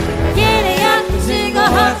sleigh. Giddy up, jingle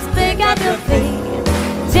horse, pick up your feet,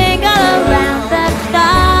 jingle around the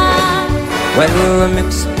clock. Well, the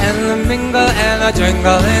mix and the mingle and the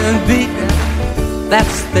jingle and the beat,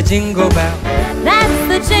 that's the Jingle Bell. That's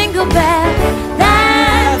the Jingle Bell.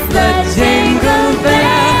 That's the Jingle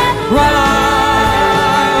Bell Rock.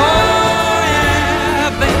 Oh yeah,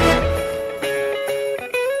 baby.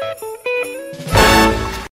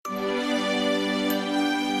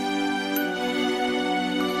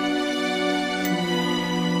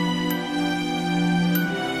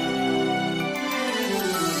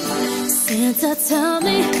 Santa, tell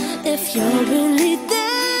me if you're really there.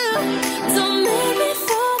 Don't make me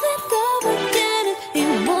fall in love again. He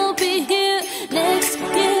won't be here next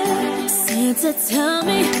year. Santa, tell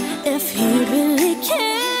me if he really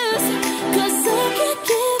cares. 'Cause I can't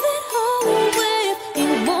give it all away if he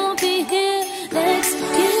won't be here next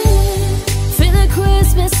year. Feeling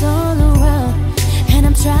Christmas all around, and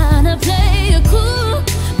I'm trying to play it cool,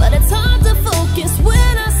 but it's hard to focus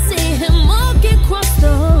when I see him walk across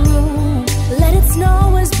the room. Let it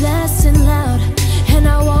snow is blasting loud, and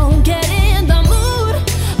I won't get in the mood.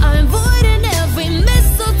 I'm avoiding every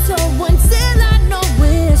mistletoe until I know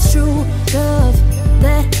it's true love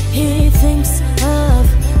that he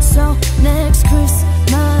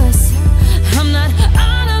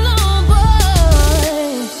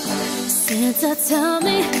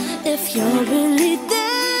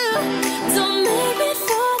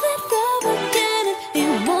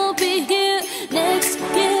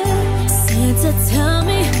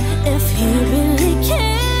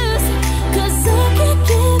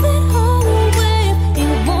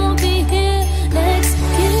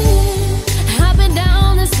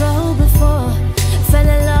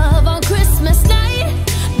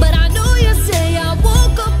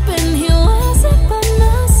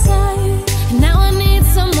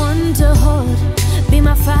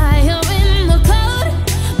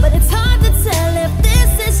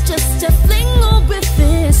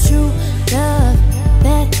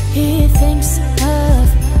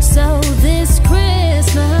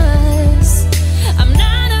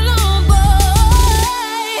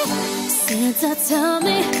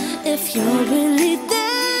if you're really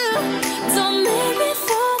there. Don't make me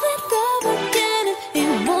fall in love again if he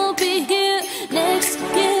won't be here next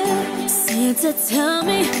year. Santa, tell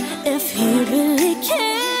me if he really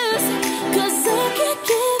cares, 'cause I can't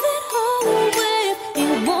give it all away if he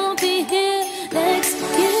won't be here next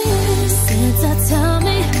year. Santa, tell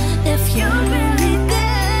me if you're really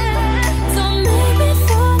there. Don't make me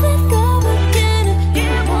fall in love again if he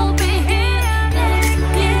won't be here next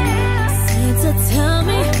year. Santa, tell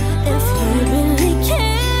me if he really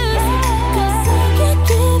cares, 'cause I can't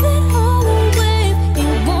give it all away if he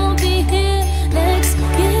won't be here next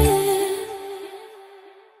year.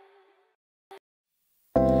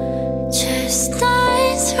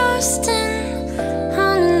 Chestnuts roasting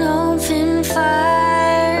on an open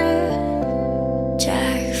fire,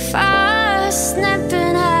 Jack Frost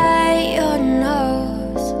snapping at your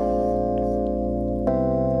nose.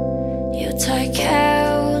 Yuletide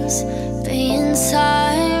carols being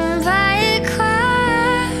sung by a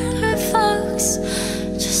crowd of folks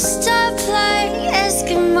dressed up like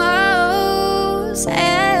Eskimos.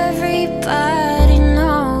 Everybody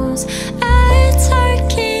knows a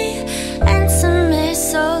turkey and some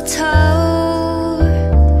mistletoe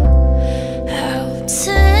help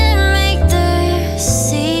to make the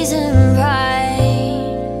season bright.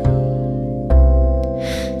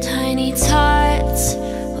 Tiny tots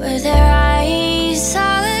with their eyes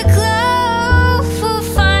all aglow will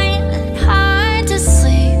find it hard to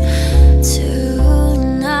sleep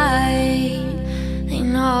tonight. They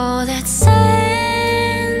know that Santa's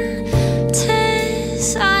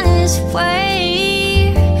on his way.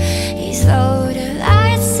 He's loaded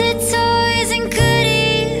lots of toys and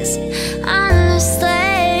goodies on a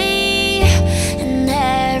sleigh, and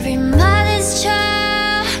every mother's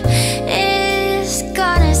child is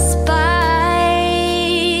gonna spy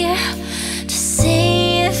to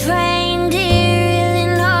see if reindeer really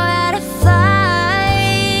know how to fly.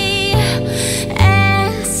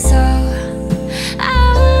 And so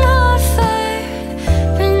I'm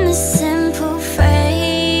offering this simple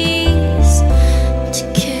phrase to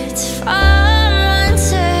kids from 1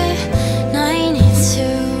 to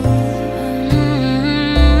 92.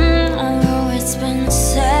 Although it's been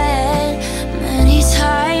said many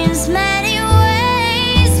times, many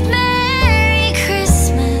ways, Merry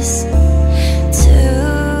Christmas to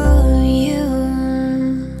you.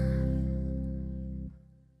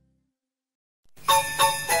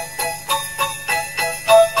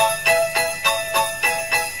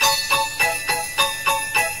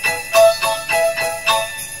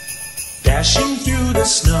 Dashing through the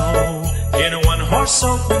snow in a one-horse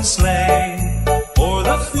open sleigh, o'er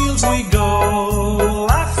the fields we go,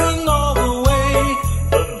 laughing all the way.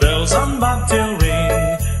 The bells on bobtail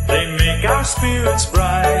ring, they make our spirits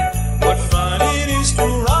bright. What fun it is to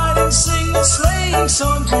ride and sing a sleighing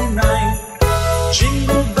song tonight.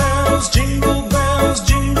 Jingle bells, jingle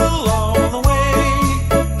all the way.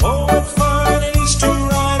 Oh, what fun it is to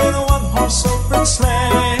ride in a one-horse open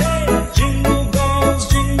sleigh. Jingle bells,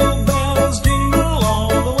 jingle all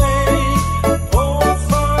the way. Oh, what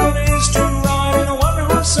fun it is to ride in a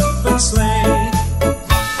one-horse open sleigh.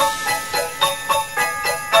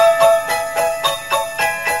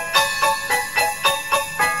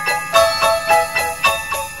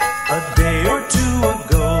 A day or two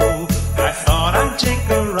ago, I thought I'd take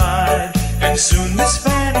a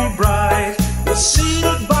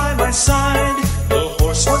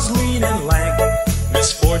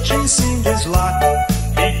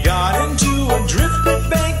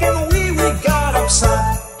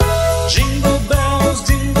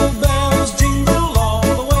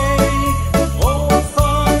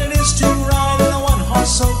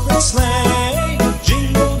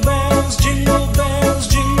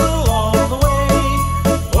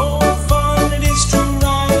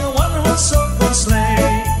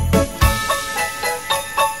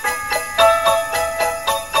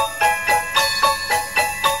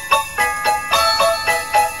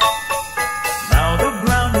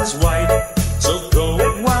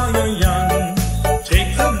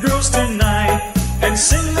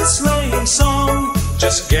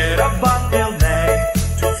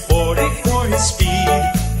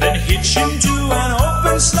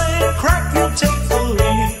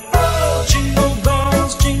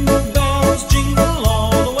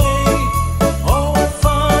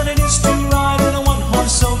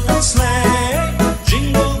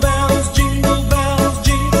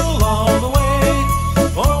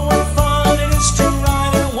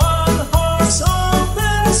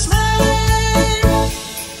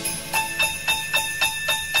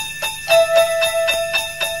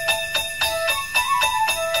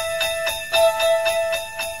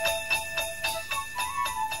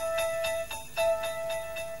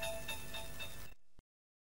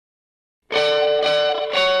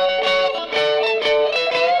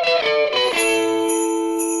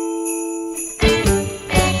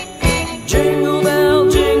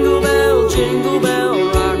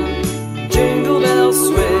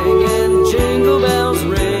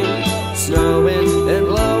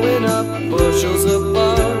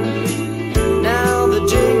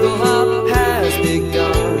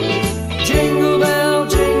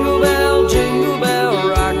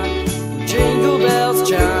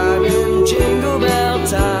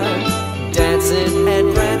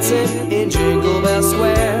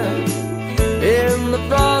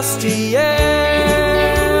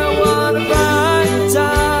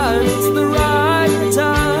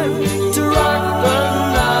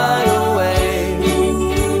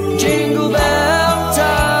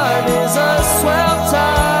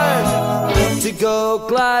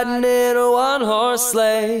one-horse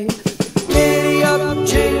sleigh. Giddy up,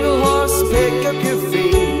 jingle horse, pick up your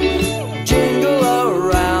feet, jingle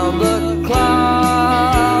around the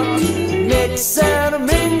clock. Mix and a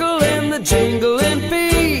mingle in the jingling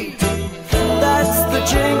beat. That's the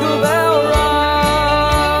Jingle Bell Rock.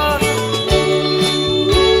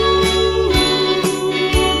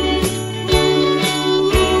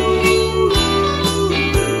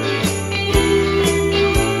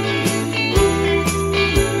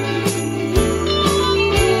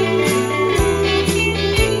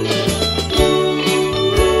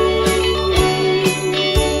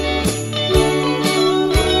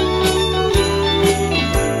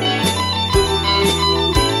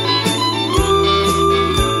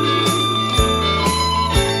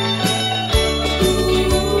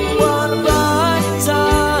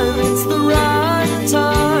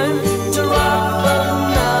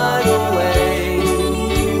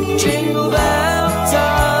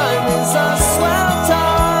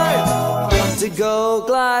 Go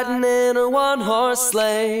gliding in a one-horse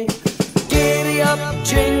sleigh. Giddy up,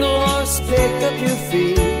 jingle horse, pick up your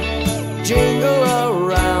feet, jingle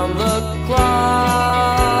around the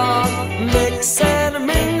clock. Mix and a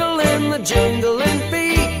mingle in the jingling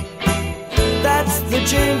beat. That's the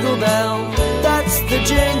jingle bell, that's the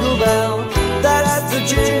jingle bell, that's the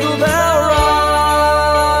Jingle Bell Rock.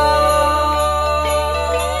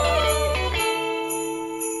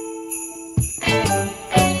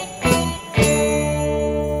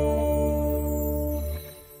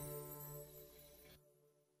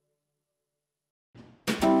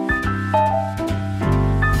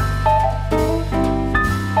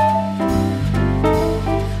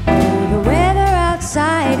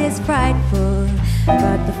 Frightful,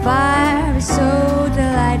 but the fire is so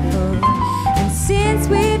delightful. And since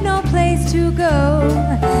we've no place to go,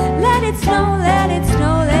 let it snow, let it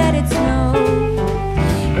snow, let it snow.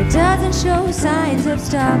 It doesn't show signs of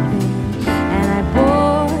stopping, and I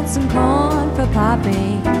bought some corn for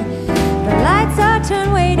popping. The lights are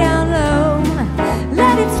turned way down low.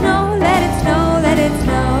 Let it snow, let it snow, let it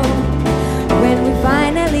snow. When we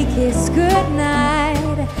finally kiss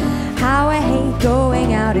goodnight, how I hate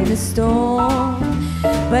going out in a storm.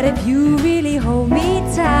 But if you really hold me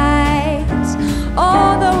tight,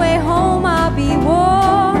 all the way home I'll be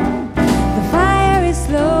warm. The fire is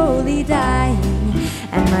slowly dying,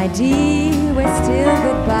 and my dear, we're still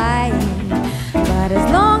goodbying. But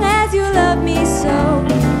as long as you love me so,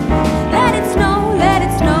 let it snow, let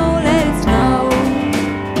it snow, let it snow.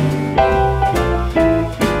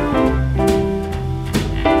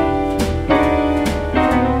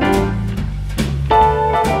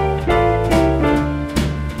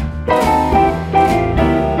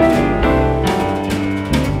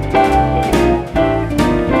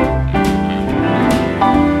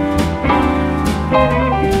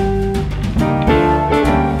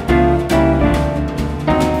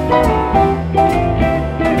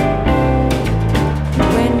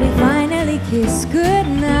 Kiss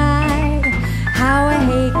goodnight, how I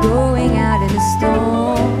hate going out in a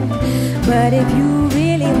storm. But if you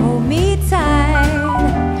really hold me tight,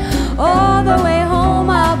 all the way home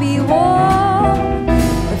I'll be warm.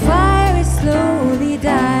 The fire is slowly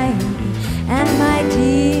dying, and my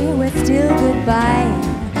dear, we're still goodbye.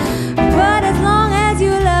 But as long as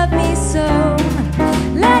you love me so,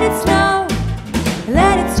 let it snow,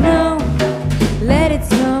 let it snow, let it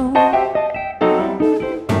snow.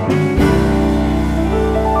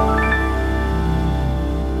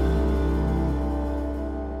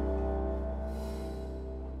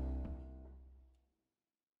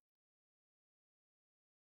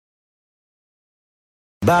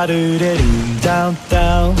 Ba-do-de-doo, down,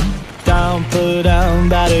 down, down, put down.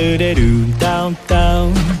 Ba-do-de-doo, down,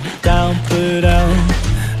 down, down, put down.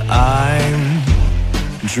 I'm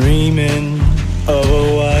dreaming of a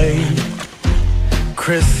white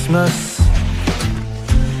Christmas,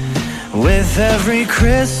 with every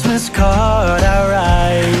Christmas card I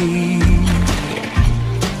write.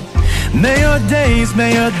 May your days,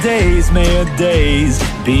 may your days, may your days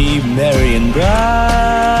be merry and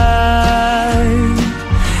bright.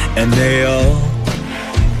 And may all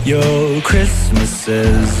your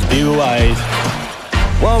Christmases be white.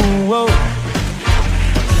 Whoa, whoa.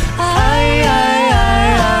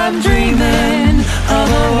 I'm dreaming of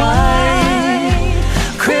a white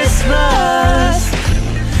Christmas,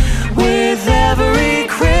 with every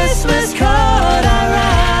Christmas card I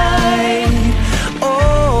write.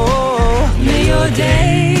 Oh, may your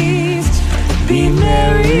days be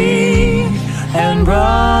merry and bright,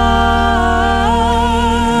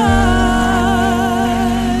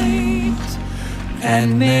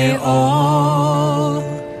 and may all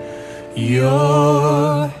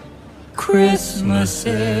your Christmas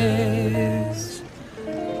Christmases.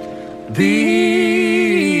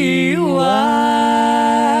 Be white.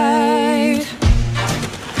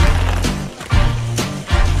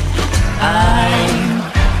 I'm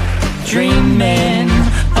dreaming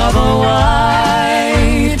of a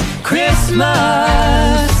white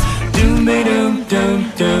Christmas. Doom be doom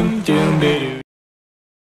doom doom doom be doom.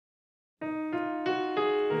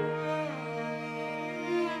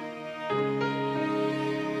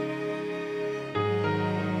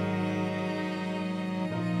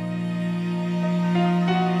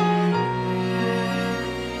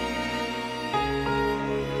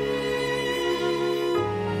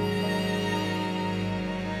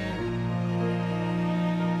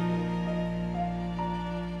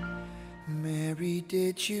 Mary,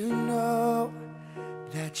 did you know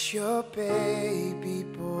that your baby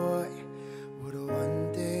boy would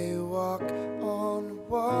one day walk on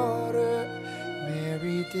water?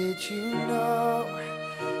 Mary, did you know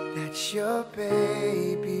that your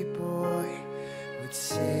baby boy would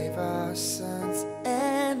save our sons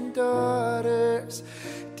and daughters?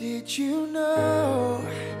 Did you know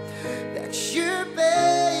that your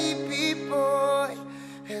baby boy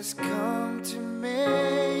has come to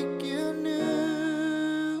make you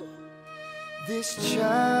new? This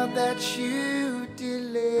child that you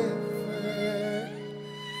delivered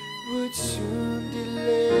would soon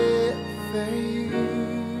deliver you.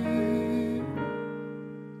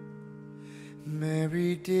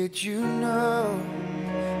 Mary, did you know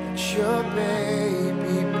that your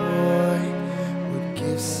baby boy would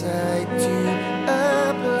give sight to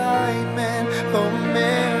a blind man? Oh,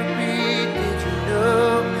 Mary, did you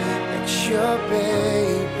know that your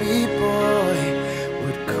baby boy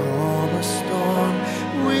would calm a storm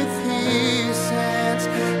with his hands?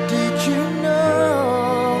 Did you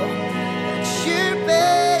know that your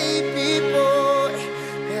baby boy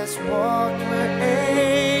has walked where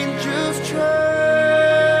angels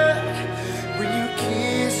trod? When you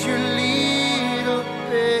kiss your little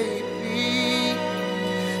baby,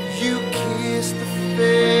 you kiss the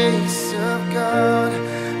face of God.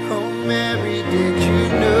 Oh, Mary, did you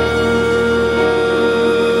know?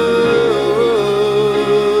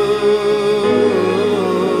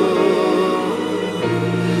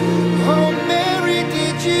 Oh, Mary,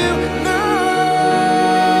 did you know?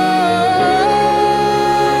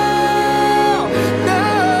 No.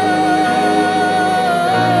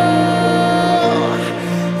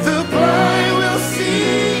 The blind will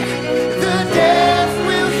see, the deaf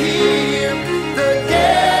will hear, the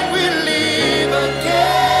dead will live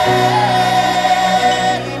again.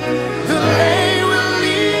 The lame will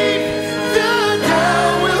leap, the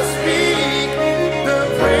dumb will speak, the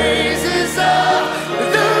praises of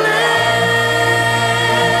the Lamb.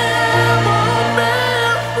 Oh,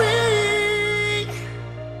 Mary.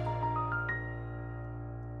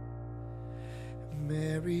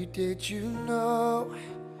 Mary, did you know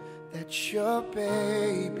that your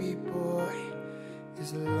baby boy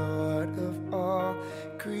is Lord of all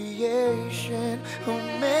creation? Oh,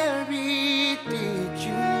 Mary, did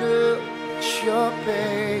you know that your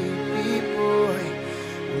baby boy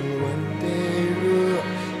will one day rule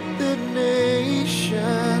the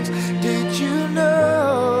nations? Did you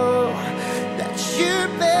know that your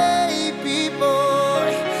baby boy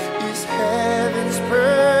is heaven's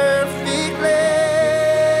perfect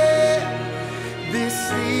lamb? This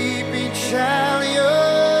sleeping child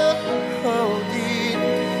you're holding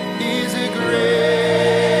is a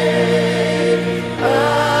great I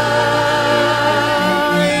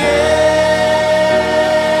am.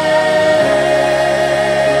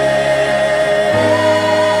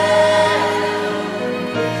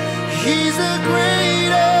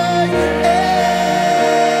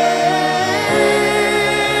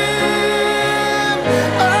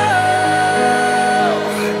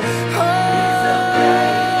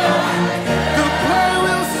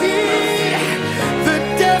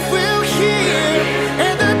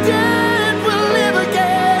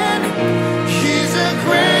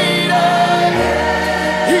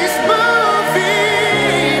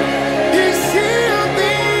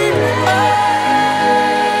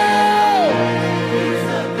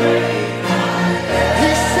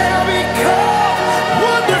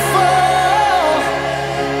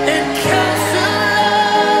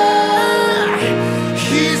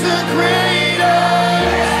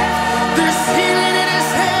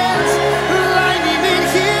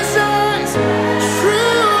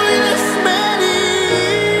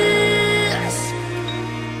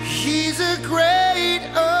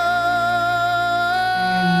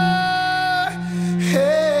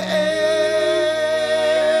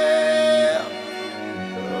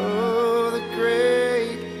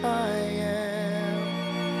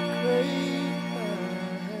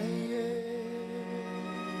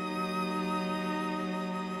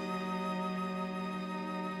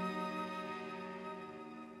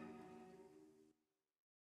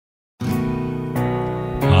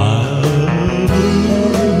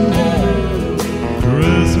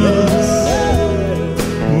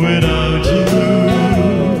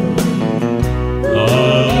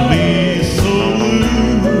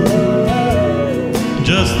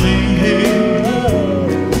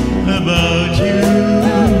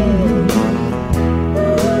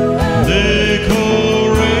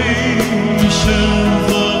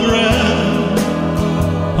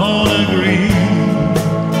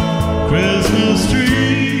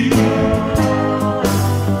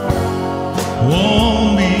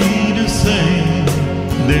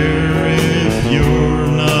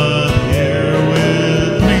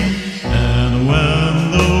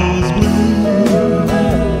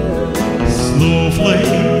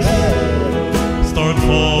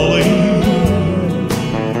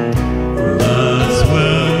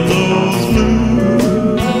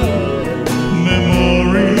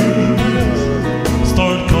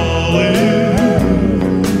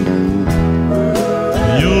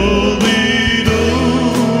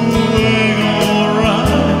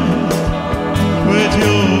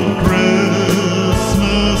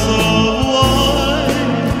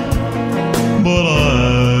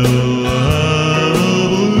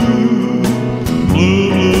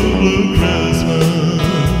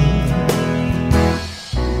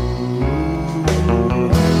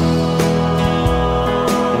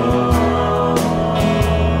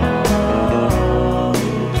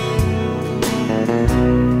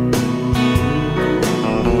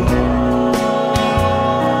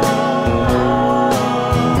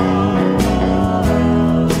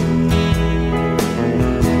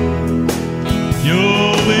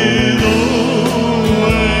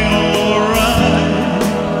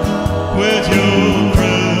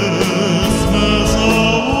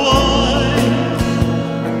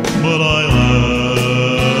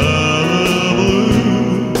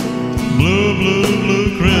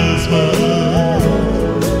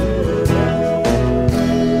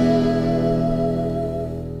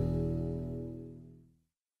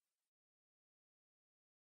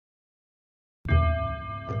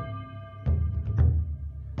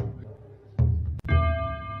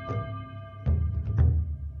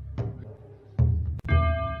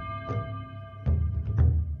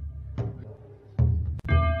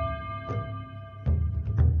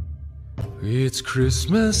 It's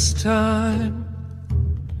Christmas time.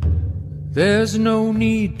 There's no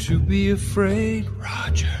need to be afraid,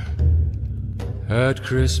 Roger. At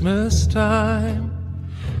Christmas time,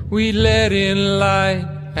 we let in light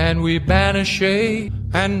and we banish shade.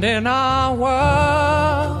 And in our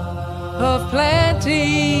world of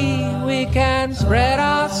plenty, we can spread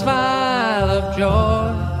our smile of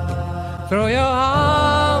joy. Throw your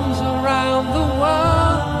arms around the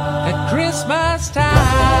world at Christmas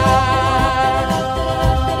time.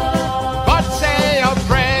 But say a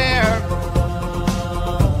prayer.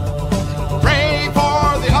 Pray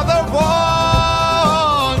for the other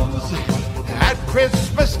ones. At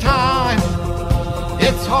Christmas time,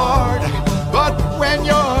 it's hard, but when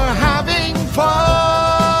you're having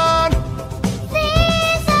fun,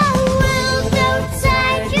 There's a world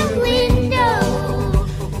outside your window.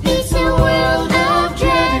 It's a world of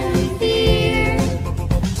dread and fear,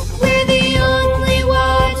 where the only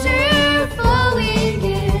water flowing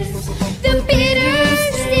is the bitter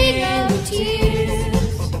sting of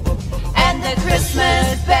tears. And the Christmas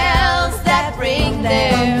bells that ring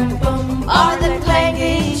there are the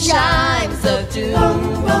clanging chimes of doom.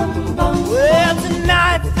 Well,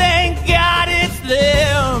 tonight, thank God it's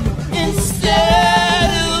them instead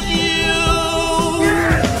of you.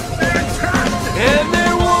 And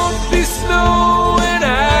there won't be snow in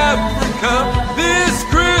Africa this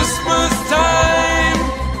Christmas time.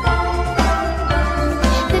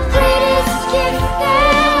 The greatest gift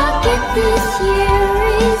that I'll get this year